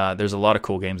there's a lot of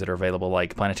cool games that are available,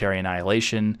 like Planetary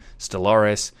Annihilation,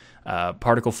 Stellaris,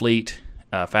 Particle Fleet,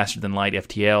 Faster Than Light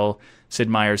FTL, Sid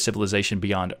Meier's Civilization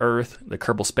Beyond Earth, the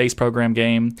Kerbal Space Program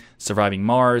game, Surviving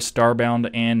Mars, Starbound,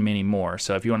 and many more.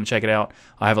 So if you want to check it out,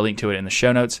 I'll have a link to it in the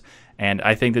show notes. And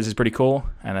I think this is pretty cool,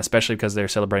 and especially because they're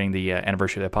celebrating the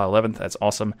anniversary of the Apollo 11th. That's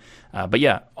awesome. But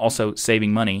yeah, also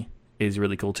saving money is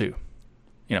really cool too.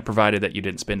 Provided that you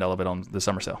didn't spend all of it on the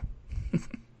summer sale.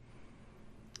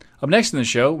 Up next in the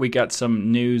show, we got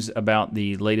some news about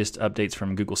the latest updates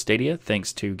from Google Stadia,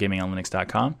 thanks to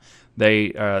GamingOnLinux.com.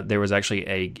 There was actually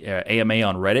a AMA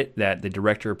on Reddit that the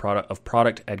director of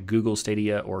product at Google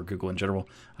Stadia, or Google in general,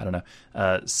 I don't know,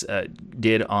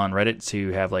 did on Reddit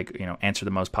to have answer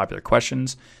the most popular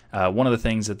questions. One of the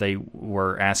things that they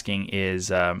were asking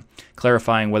is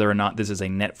clarifying whether or not this is a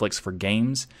Netflix for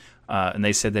games. And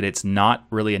they said that it's not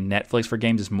really a Netflix for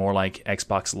games; it's more like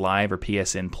Xbox Live or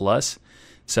PSN Plus.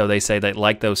 So they say that,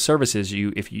 like those services,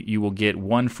 you will get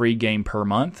one free game per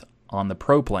month on the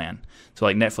Pro plan. So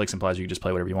like Netflix implies you can just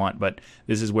play whatever you want, but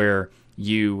this is where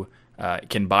you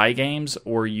can buy games,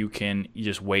 or you can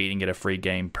just wait and get a free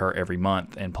game per every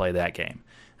month and play that game.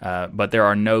 But there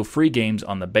are no free games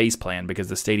on the base plan, because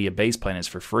the Stadia base plan is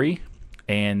for free,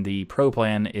 and the Pro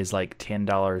plan is like $10,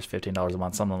 $15 a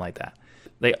month, something like that.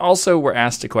 They also were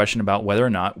asked a question about whether or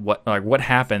not what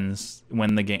happens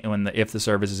if the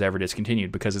service is ever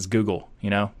discontinued, because it's Google,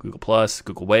 Google Plus,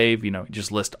 Google Wave,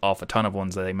 just list off a ton of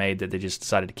ones that they made that they just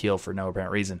decided to kill for no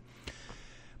apparent reason.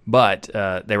 But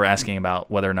they were asking about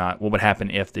whether or not what would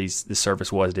happen if the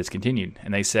service was discontinued,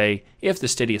 and they say if the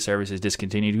Stadia service is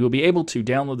discontinued, you will be able to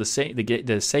download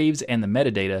the saves and the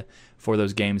metadata for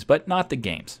those games, but not the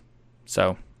games.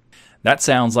 So that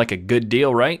sounds like a good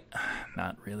deal, right?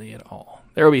 Not really at all.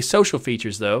 There will be social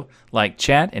features, though, like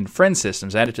chat and friend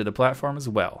systems added to the platform as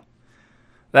well.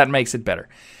 That makes it better.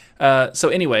 So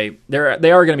anyway, they are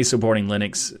going to be supporting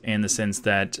Linux in the sense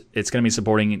that it's going to be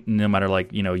supporting no matter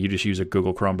you just use a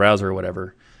Google Chrome browser or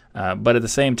whatever. But at the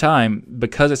same time,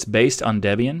 because it's based on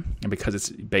Debian and because it's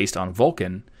based on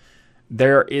Vulkan,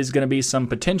 there is going to be some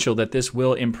potential that this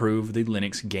will improve the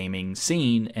Linux gaming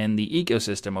scene and the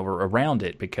ecosystem around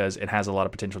it, because it has a lot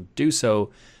of potential to do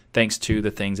so, thanks to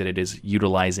the things that it is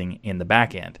utilizing in the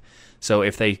back end. So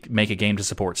if they make a game to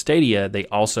support Stadia, they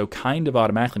also kind of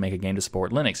automatically make a game to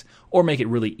support Linux, or make it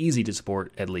really easy to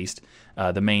support, at least,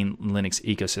 the main Linux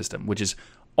ecosystem, which is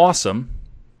awesome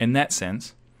in that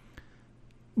sense.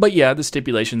 But yeah, the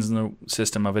stipulations in the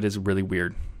system of it is really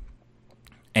weird.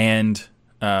 And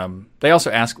they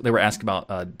were asked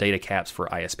about data caps for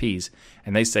ISPs,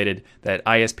 and they stated that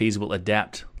ISPs will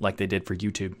adapt like they did for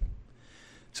YouTube.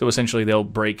 So essentially, they'll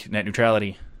break net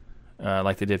neutrality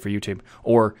like they did for YouTube,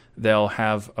 or they'll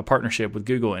have a partnership with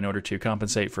Google in order to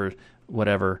compensate for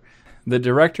whatever. The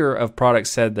director of product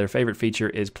said their favorite feature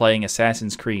is playing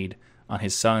Assassin's Creed on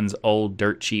his son's old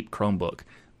dirt cheap Chromebook.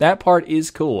 That part is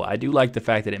cool. I do like the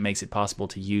fact that it makes it possible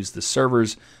to use the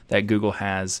servers that Google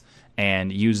has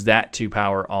and use that to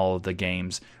power all of the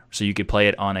games. So you could play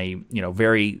it on a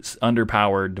very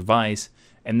underpowered device,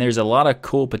 and there's a lot of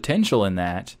cool potential in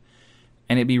that.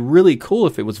 And it'd be really cool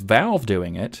if it was Valve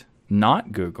doing it,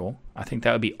 not Google. I think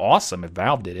that would be awesome if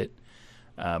Valve did it.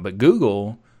 But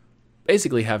Google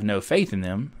basically have no faith in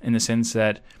them, in the sense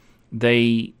that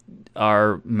they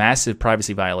are massive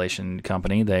privacy violation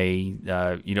company. They,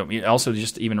 also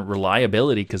just even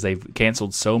reliability, because they've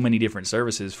canceled so many different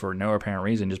services for no apparent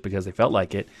reason, just because they felt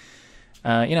like it.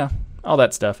 All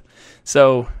that stuff.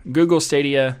 So Google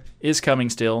Stadia is coming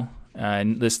still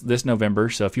this November.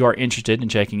 So if you are interested in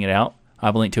checking it out, I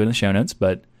have a link to it in the show notes,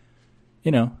 but,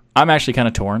 I'm actually kind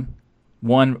of torn.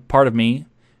 One part of me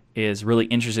is really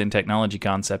interested in the technology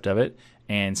concept of it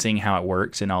and seeing how it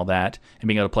works and all that, and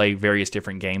being able to play various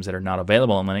different games that are not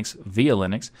available on Linux via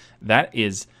Linux. That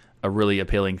is a really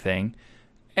appealing thing.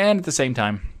 And at the same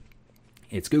time,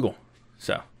 it's Google.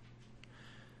 So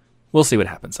we'll see what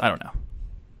happens. I don't know.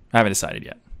 I haven't decided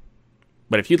yet.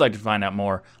 But if you'd like to find out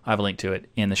more, I have a link to it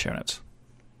in the show notes.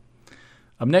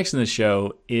 Up next in the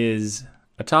show is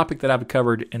a topic that I've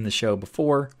covered in the show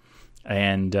before,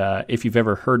 and if you've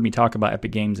ever heard me talk about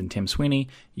Epic Games and Tim Sweeney,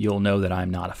 you'll know that I'm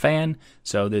not a fan.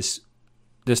 So this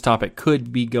topic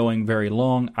could be going very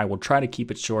long. I will try to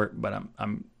keep it short, but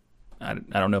I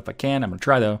don't know if I can. I'm going to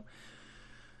try though.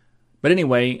 But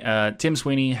anyway, Tim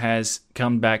Sweeney has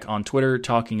come back on Twitter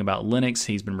talking about Linux.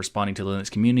 He's been responding to the Linux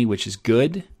community, which is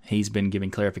good. He's been giving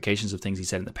clarifications of things he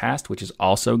said in the past, which is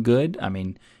also good. I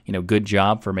mean, good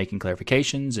job for making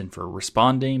clarifications and for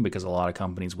responding, because a lot of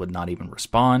companies would not even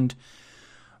respond.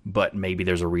 But maybe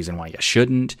there's a reason why you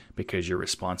shouldn't, because your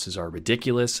responses are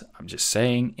ridiculous. I'm just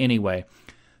saying. Anyway,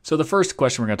 so the first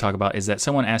question we're going to talk about is that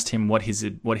someone asked him what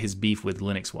his beef with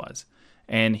Linux was.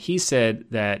 And he said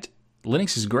that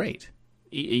Linux is great.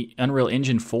 Unreal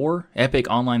Engine 4, Epic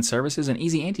Online Services, and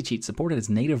Easy Anti-Cheat supported its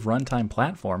native runtime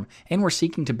platform, and we're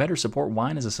seeking to better support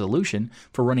Wine as a solution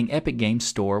for running Epic Games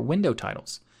Store window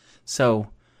titles.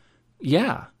 So,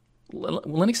 yeah,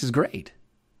 Linux is great.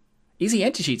 Easy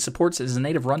Anti-Cheat supports it as a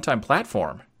native runtime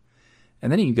platform.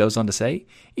 And then he goes on to say,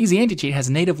 Easy Anti-Cheat has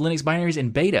native Linux binaries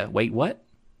in beta. Wait, what?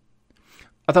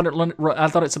 I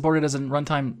thought it supported as a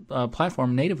runtime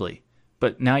platform natively.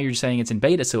 But now you're saying it's in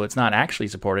beta, so it's not actually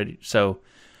supported. So,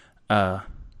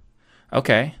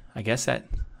 okay, I guess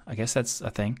that's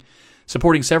a thing.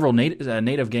 Supporting several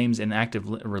native games in active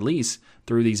release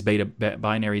through these beta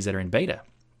binaries that are in beta.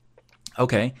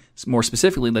 Okay, more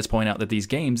specifically, let's point out that these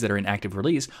games that are in active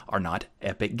release are not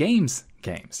Epic Games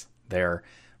games. They're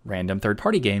random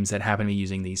third-party games that happen to be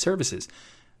using these services.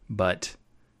 But,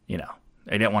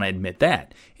 I don't want to admit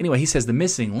that. Anyway, he says the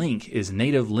missing link is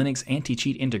native Linux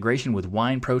anti-cheat integration with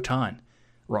Wine/Proton.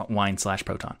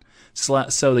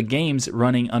 So the games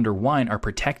running under Wine are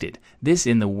protected. This is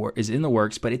in the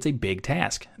works, but it's a big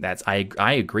task. I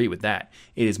agree with that.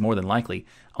 It is more than likely,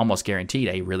 almost guaranteed,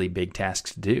 a really big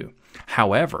task to do.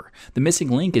 However, the missing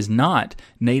link is not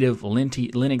native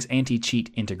Linux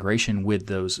anti-cheat integration with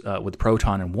with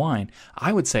Proton and Wine.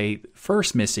 I would say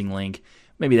first missing link.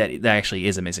 Maybe that actually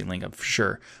is a missing link, for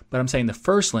sure. But I'm saying the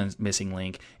first missing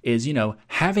link is,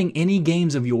 having any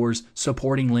games of yours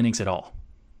supporting Linux at all.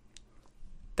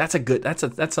 That's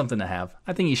something to have.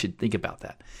 I think you should think about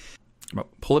that. I'll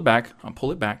pull it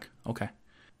back. Okay.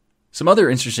 Some other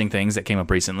interesting things that came up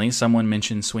recently. Someone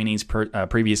mentioned Sweeney's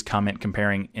previous comment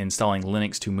comparing installing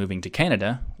Linux to moving to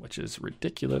Canada, which is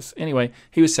ridiculous. Anyway,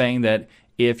 he was saying that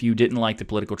if you didn't like the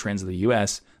political trends of the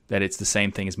U.S., that it's the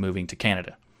same thing as moving to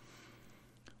Canada.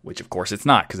 Which, of course, it's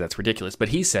not, because that's ridiculous. But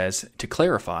he says, to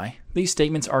clarify, these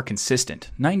statements are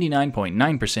consistent.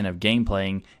 99.9% of game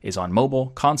playing is on mobile,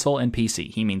 console, and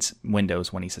PC. He means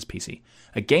Windows when he says PC.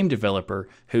 A game developer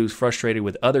who's frustrated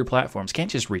with other platforms can't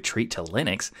just retreat to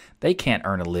Linux. They can't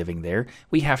earn a living there.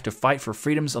 We have to fight for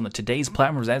freedoms on today's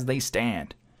platforms as they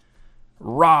stand.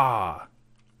 Rah!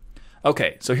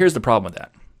 Okay, so here's the problem with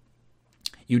that.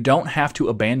 You don't have to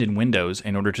abandon Windows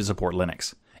in order to support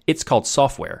Linux. It's called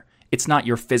software. It's not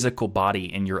your physical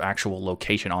body and your actual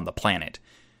location on the planet.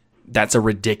 That's a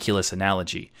ridiculous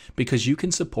analogy, because you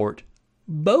can support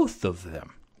both of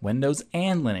them, Windows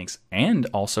and Linux, and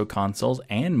also consoles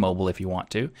and mobile if you want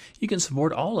to. You can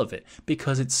support all of it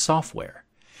because it's software.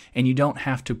 And you don't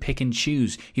have to pick and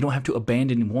choose. You don't have to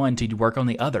abandon one to work on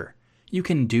the other. You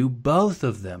can do both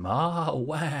of them. Oh,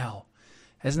 wow.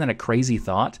 Isn't that a crazy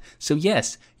thought? So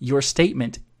yes, your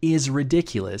statement is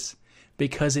ridiculous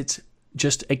because it's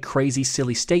just a crazy,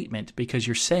 silly statement, because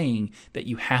you're saying that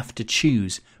you have to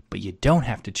choose, but you don't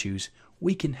have to choose.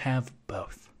 We can have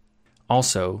both.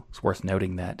 Also, it's worth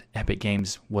noting that Epic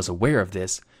Games was aware of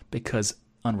this because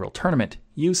Unreal Tournament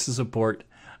used to support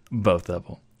both of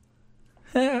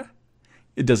them.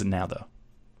 It doesn't now, though.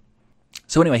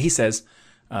 So anyway, he says,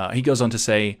 he goes on to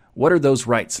say, what are those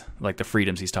rights, like the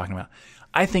freedoms he's talking about?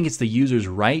 I think it's the user's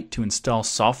right to install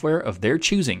software of their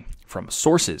choosing from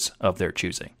sources of their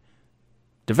choosing.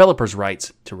 Developers'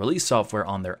 rights to release software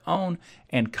on their own,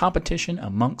 and competition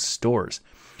amongst stores.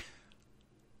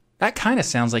 That kind of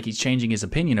sounds like he's changing his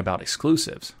opinion about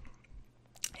exclusives.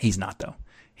 He's not, though.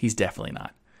 He's definitely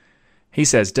not. He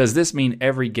says, does this mean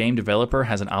every game developer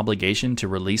has an obligation to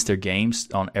release their games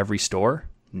on every store?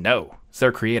 No. It's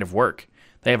their creative work.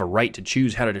 They have a right to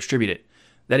choose how to distribute it.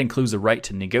 That includes the right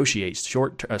to negotiate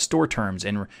store terms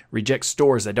and reject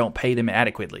stores that don't pay them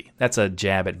adequately. That's a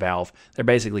jab at Valve. They're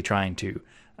basically trying to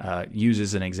use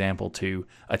as an example to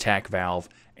attack Valve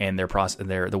and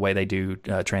the way they do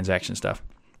transaction stuff.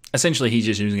 Essentially, he's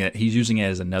just using it. He's using it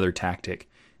as another tactic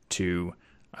to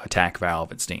attack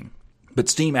Valve and Steam. But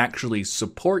Steam actually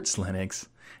supports Linux,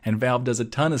 and Valve does a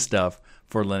ton of stuff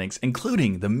for Linux,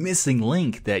 including the missing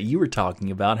link that you were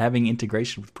talking about, having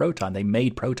integration with Proton. They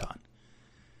made Proton.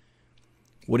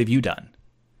 What have you done?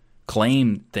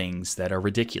 Claim things that are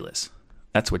ridiculous.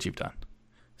 That's what you've done.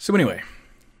 So anyway,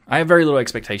 I have very little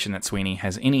expectation that Sweeney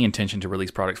has any intention to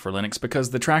release products for Linux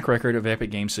because the track record of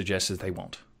Epic Games suggests that they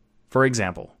won't. For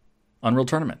example, Unreal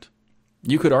Tournament.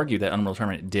 You could argue that Unreal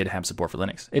Tournament did have support for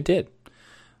Linux. It did.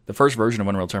 The first version of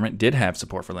Unreal Tournament did have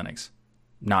support for Linux.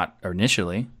 Not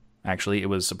initially. Actually, it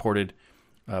was supported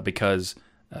because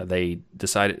they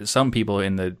decided, some people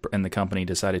in the company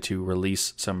decided to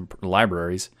release some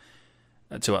libraries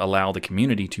to allow the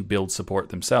community to build support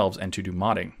themselves and to do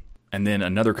modding. And then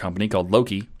another company called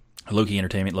Loki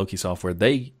Entertainment, Loki Software,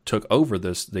 they took over the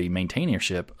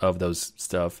maintainership of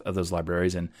those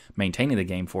libraries and maintaining the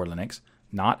game for Linux,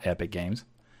 not Epic Games.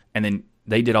 And then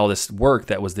they did all this work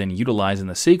that was then utilized in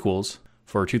the sequels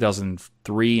for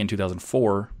 2003 and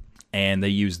 2004, and they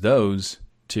used those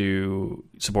to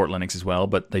support Linux as well,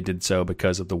 but they did so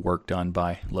because of the work done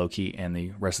by Loki and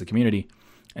the rest of the community,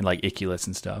 and like Iculus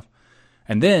and stuff.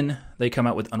 And then they come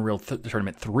out with Unreal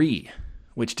Tournament 3,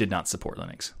 which did not support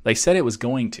Linux. They said it was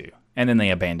going to, and then they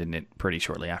abandoned it pretty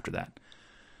shortly after that.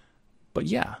 But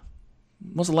yeah,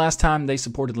 when was the last time they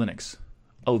supported Linux?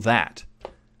 Oh, that.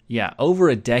 Yeah, over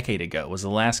a decade ago was the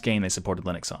last game they supported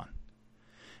Linux on.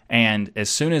 And as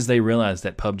soon as they realized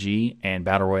that PUBG and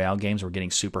Battle Royale games were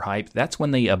getting super hyped, that's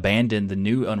when they abandoned the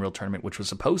new Unreal Tournament, which was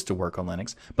supposed to work on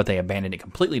Linux, but they abandoned it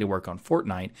completely to work on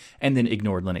Fortnite, and then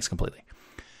ignored Linux completely.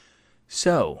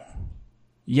 So,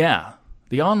 yeah,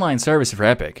 the online service for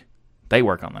Epic, they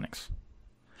work on Linux.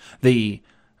 The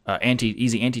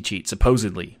Easy Anti-Cheat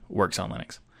supposedly works on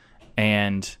Linux.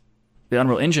 And the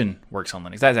Unreal Engine works on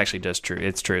Linux. That actually does true.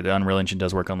 It's true. The Unreal Engine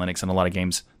does work on Linux, and a lot of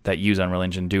games that use Unreal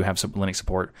Engine do have some Linux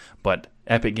support. But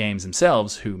Epic Games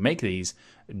themselves, who make these,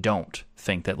 don't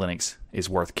think that Linux is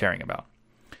worth caring about.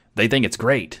 They think it's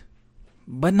great,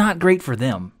 but not great for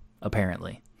them,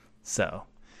 apparently. So,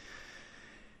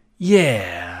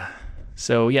 yeah.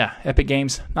 So, yeah, Epic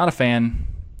Games, not a fan,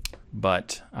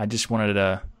 but I just wanted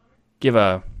to give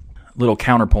a little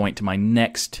counterpoint to my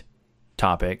next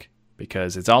topic,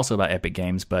 because it's also about Epic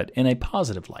Games, but in a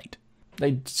positive light.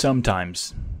 They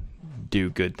sometimes do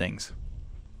good things.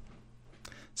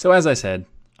 So as I said,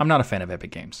 I'm not a fan of Epic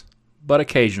Games, but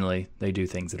occasionally they do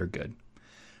things that are good.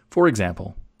 For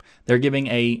example, they're giving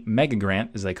a mega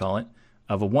grant, as they call it,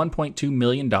 of a $1.2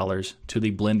 million to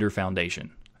the Blender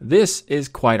Foundation. This is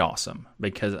quite awesome,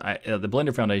 because the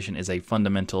Blender Foundation is a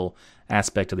fundamental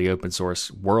aspect of the open source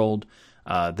world.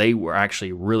 They were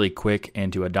actually really quick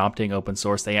into adopting open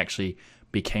source. They actually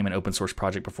became an open source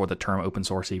project before the term open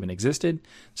source even existed.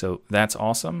 So that's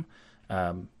awesome.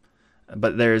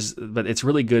 But it's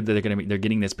really good that they're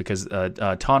getting this, because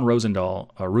Ton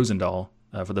Roosendaal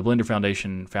for the Blender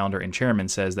Foundation founder and chairman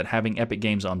says that having Epic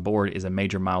Games on board is a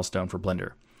major milestone for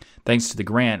Blender. Thanks to the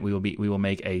grant, we will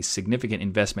make a significant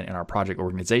investment in our project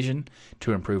organization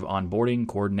to improve onboarding,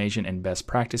 coordination, and best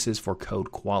practices for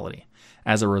code quality.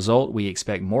 As a result, we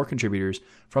expect more contributors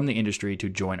from the industry to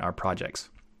join our projects.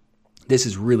 This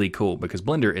is really cool, because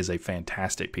Blender is a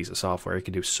fantastic piece of software. It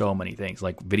can do so many things,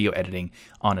 like video editing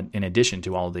in addition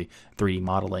to all the 3D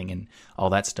modeling and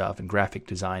all that stuff, and graphic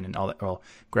design and all that, well,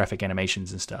 graphic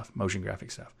animations and stuff, motion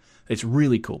graphic stuff. It's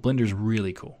really cool. Blender's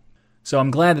really cool. So I'm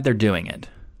glad that they're doing it.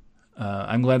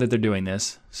 I'm glad that they're doing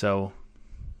this. So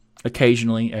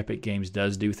occasionally Epic Games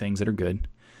does do things that are good.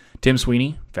 Tim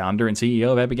Sweeney, founder and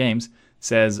CEO of Epic Games,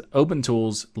 says open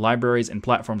tools, libraries, and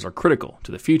platforms are critical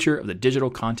to the future of the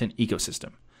digital content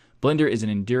ecosystem. Blender is an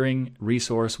enduring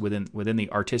resource within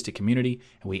the artistic community,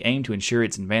 and we aim to ensure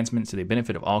its advancement to the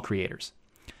benefit of all creators.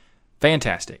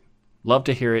 Fantastic. Love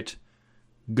to hear it.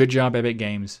 Good job, Epic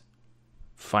Games.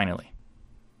 Finally.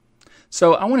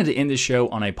 So I wanted to end this show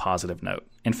on a positive note.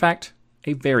 In fact,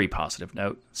 a very positive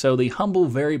note. So the Humble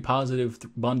Very Positive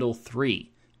Bundle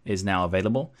 3 is now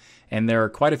available, and there are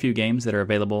quite a few games that are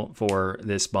available for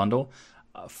this bundle.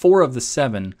 4 of the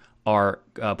 7 are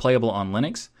playable on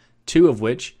Linux, 2 of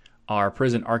which are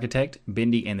Prison Architect,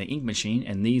 Bendy, and the Ink Machine,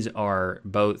 and these are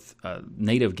both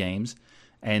native games,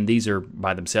 and these are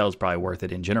by themselves probably worth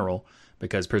it in general,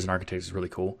 because Prison Architect is really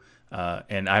cool.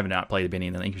 And I have not played Bendy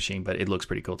and the Ink Machine, but it looks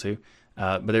pretty cool too.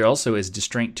 But there also is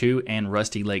Distraint 2 and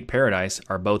Rusty Lake Paradise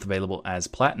are both available as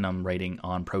Platinum rating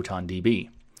on ProtonDB.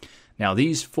 Now,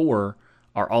 these 4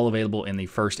 are all available in the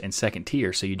first and second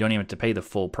tier, so you don't even have to pay the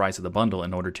full price of the bundle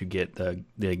in order to get the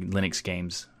Linux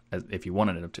games if you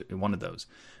wanted those.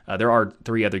 There are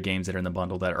 3 other games that are in the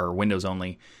bundle that are Windows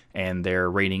only, and their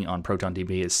rating on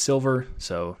ProtonDB is Silver,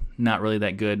 so not really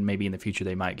that good. Maybe in the future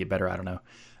they might get better, I don't know.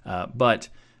 But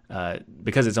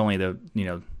because it's only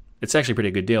it's actually a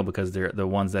pretty good deal, because they're the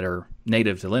ones that are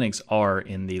native to Linux are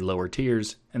in the lower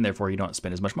tiers, and therefore you don't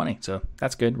spend as much money. So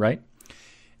that's good, right?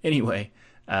 Anyway,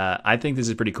 I think this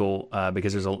is pretty cool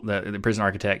because the Prison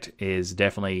Architect is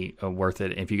definitely worth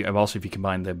it. If you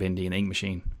combine the Bendy and the Ink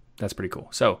Machine, that's pretty cool.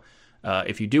 So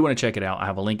if you do want to check it out, I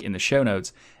have a link in the show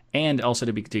notes, And also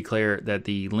to declare that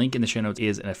the link in the show notes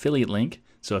is an affiliate link.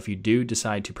 So if you do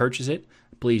decide to purchase it,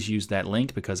 please use that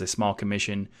link because a small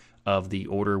commission of the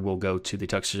order will go to the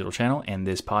Tux Digital channel and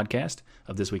this podcast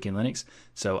of This Week in Linux.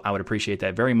 So I would appreciate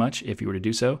that very much if you were to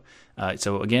do so.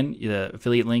 So again, the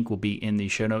affiliate link will be in the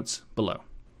show notes below.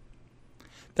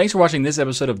 Thanks for watching this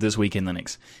episode of This Week in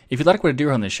Linux. If you'd like what I do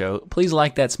on this show, please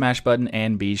like that smash button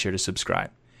and be sure to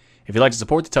subscribe. If you'd like to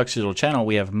support the Tux Digital channel,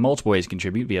 we have multiple ways to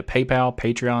contribute via PayPal,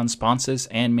 Patreon, sponsors,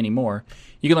 and many more.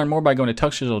 You can learn more by going to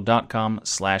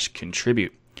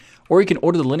tuxdigital.com/contribute. Or you can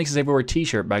order the Linux is Everywhere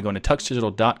t-shirt by going to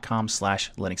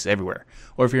tuxdigital.com/LinuxEverywhere.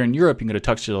 Or if you're in Europe, you can go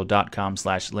to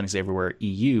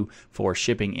tuxdigital.com/LinuxEverywhere.eu for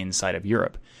shipping inside of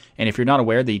Europe. And if you're not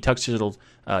aware, the Tux Digital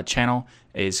channel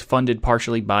is funded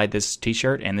partially by this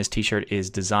t-shirt, and this t-shirt is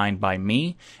designed by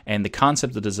me. And the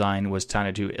concept of the design was kind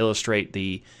of to illustrate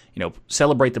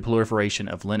celebrate the proliferation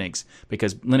of Linux,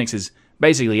 because Linux is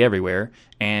basically everywhere.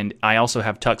 And I also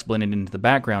have Tux blended into the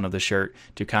background of the shirt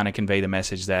to kind of convey the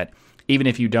message that even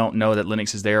if you don't know that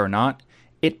Linux is there or not,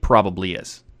 it probably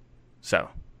is. So,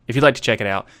 if you'd like to check it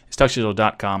out, it's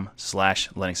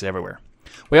tuxdigital.com/LinuxEverywhere.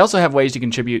 We also have ways to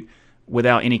contribute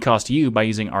without any cost to you by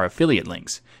using our affiliate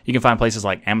links. You can find places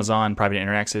like Amazon, Private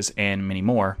Internet Access, and many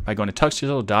more by going to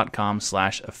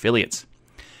tuxdigital.com/affiliates.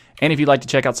 And if you'd like to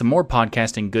check out some more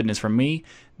podcasting goodness from me,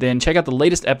 then check out the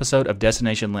latest episode of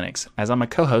Destination Linux, as I'm a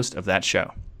co-host of that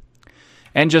show.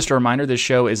 And just a reminder, this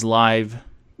show is live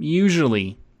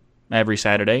usually every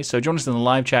Saturday, so join us in the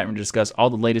live chat room to discuss all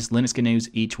the latest Linux news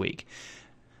each week.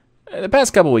 The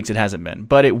past couple weeks it hasn't been,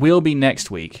 but it will be next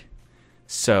week.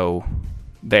 So,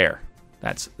 there.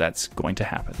 That's going to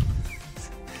happen.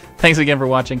 Thanks again for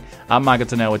watching. I'm Michael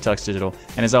Tunnell with Tux Digital,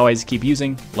 and as always, keep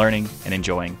using, learning, and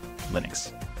enjoying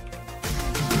Linux.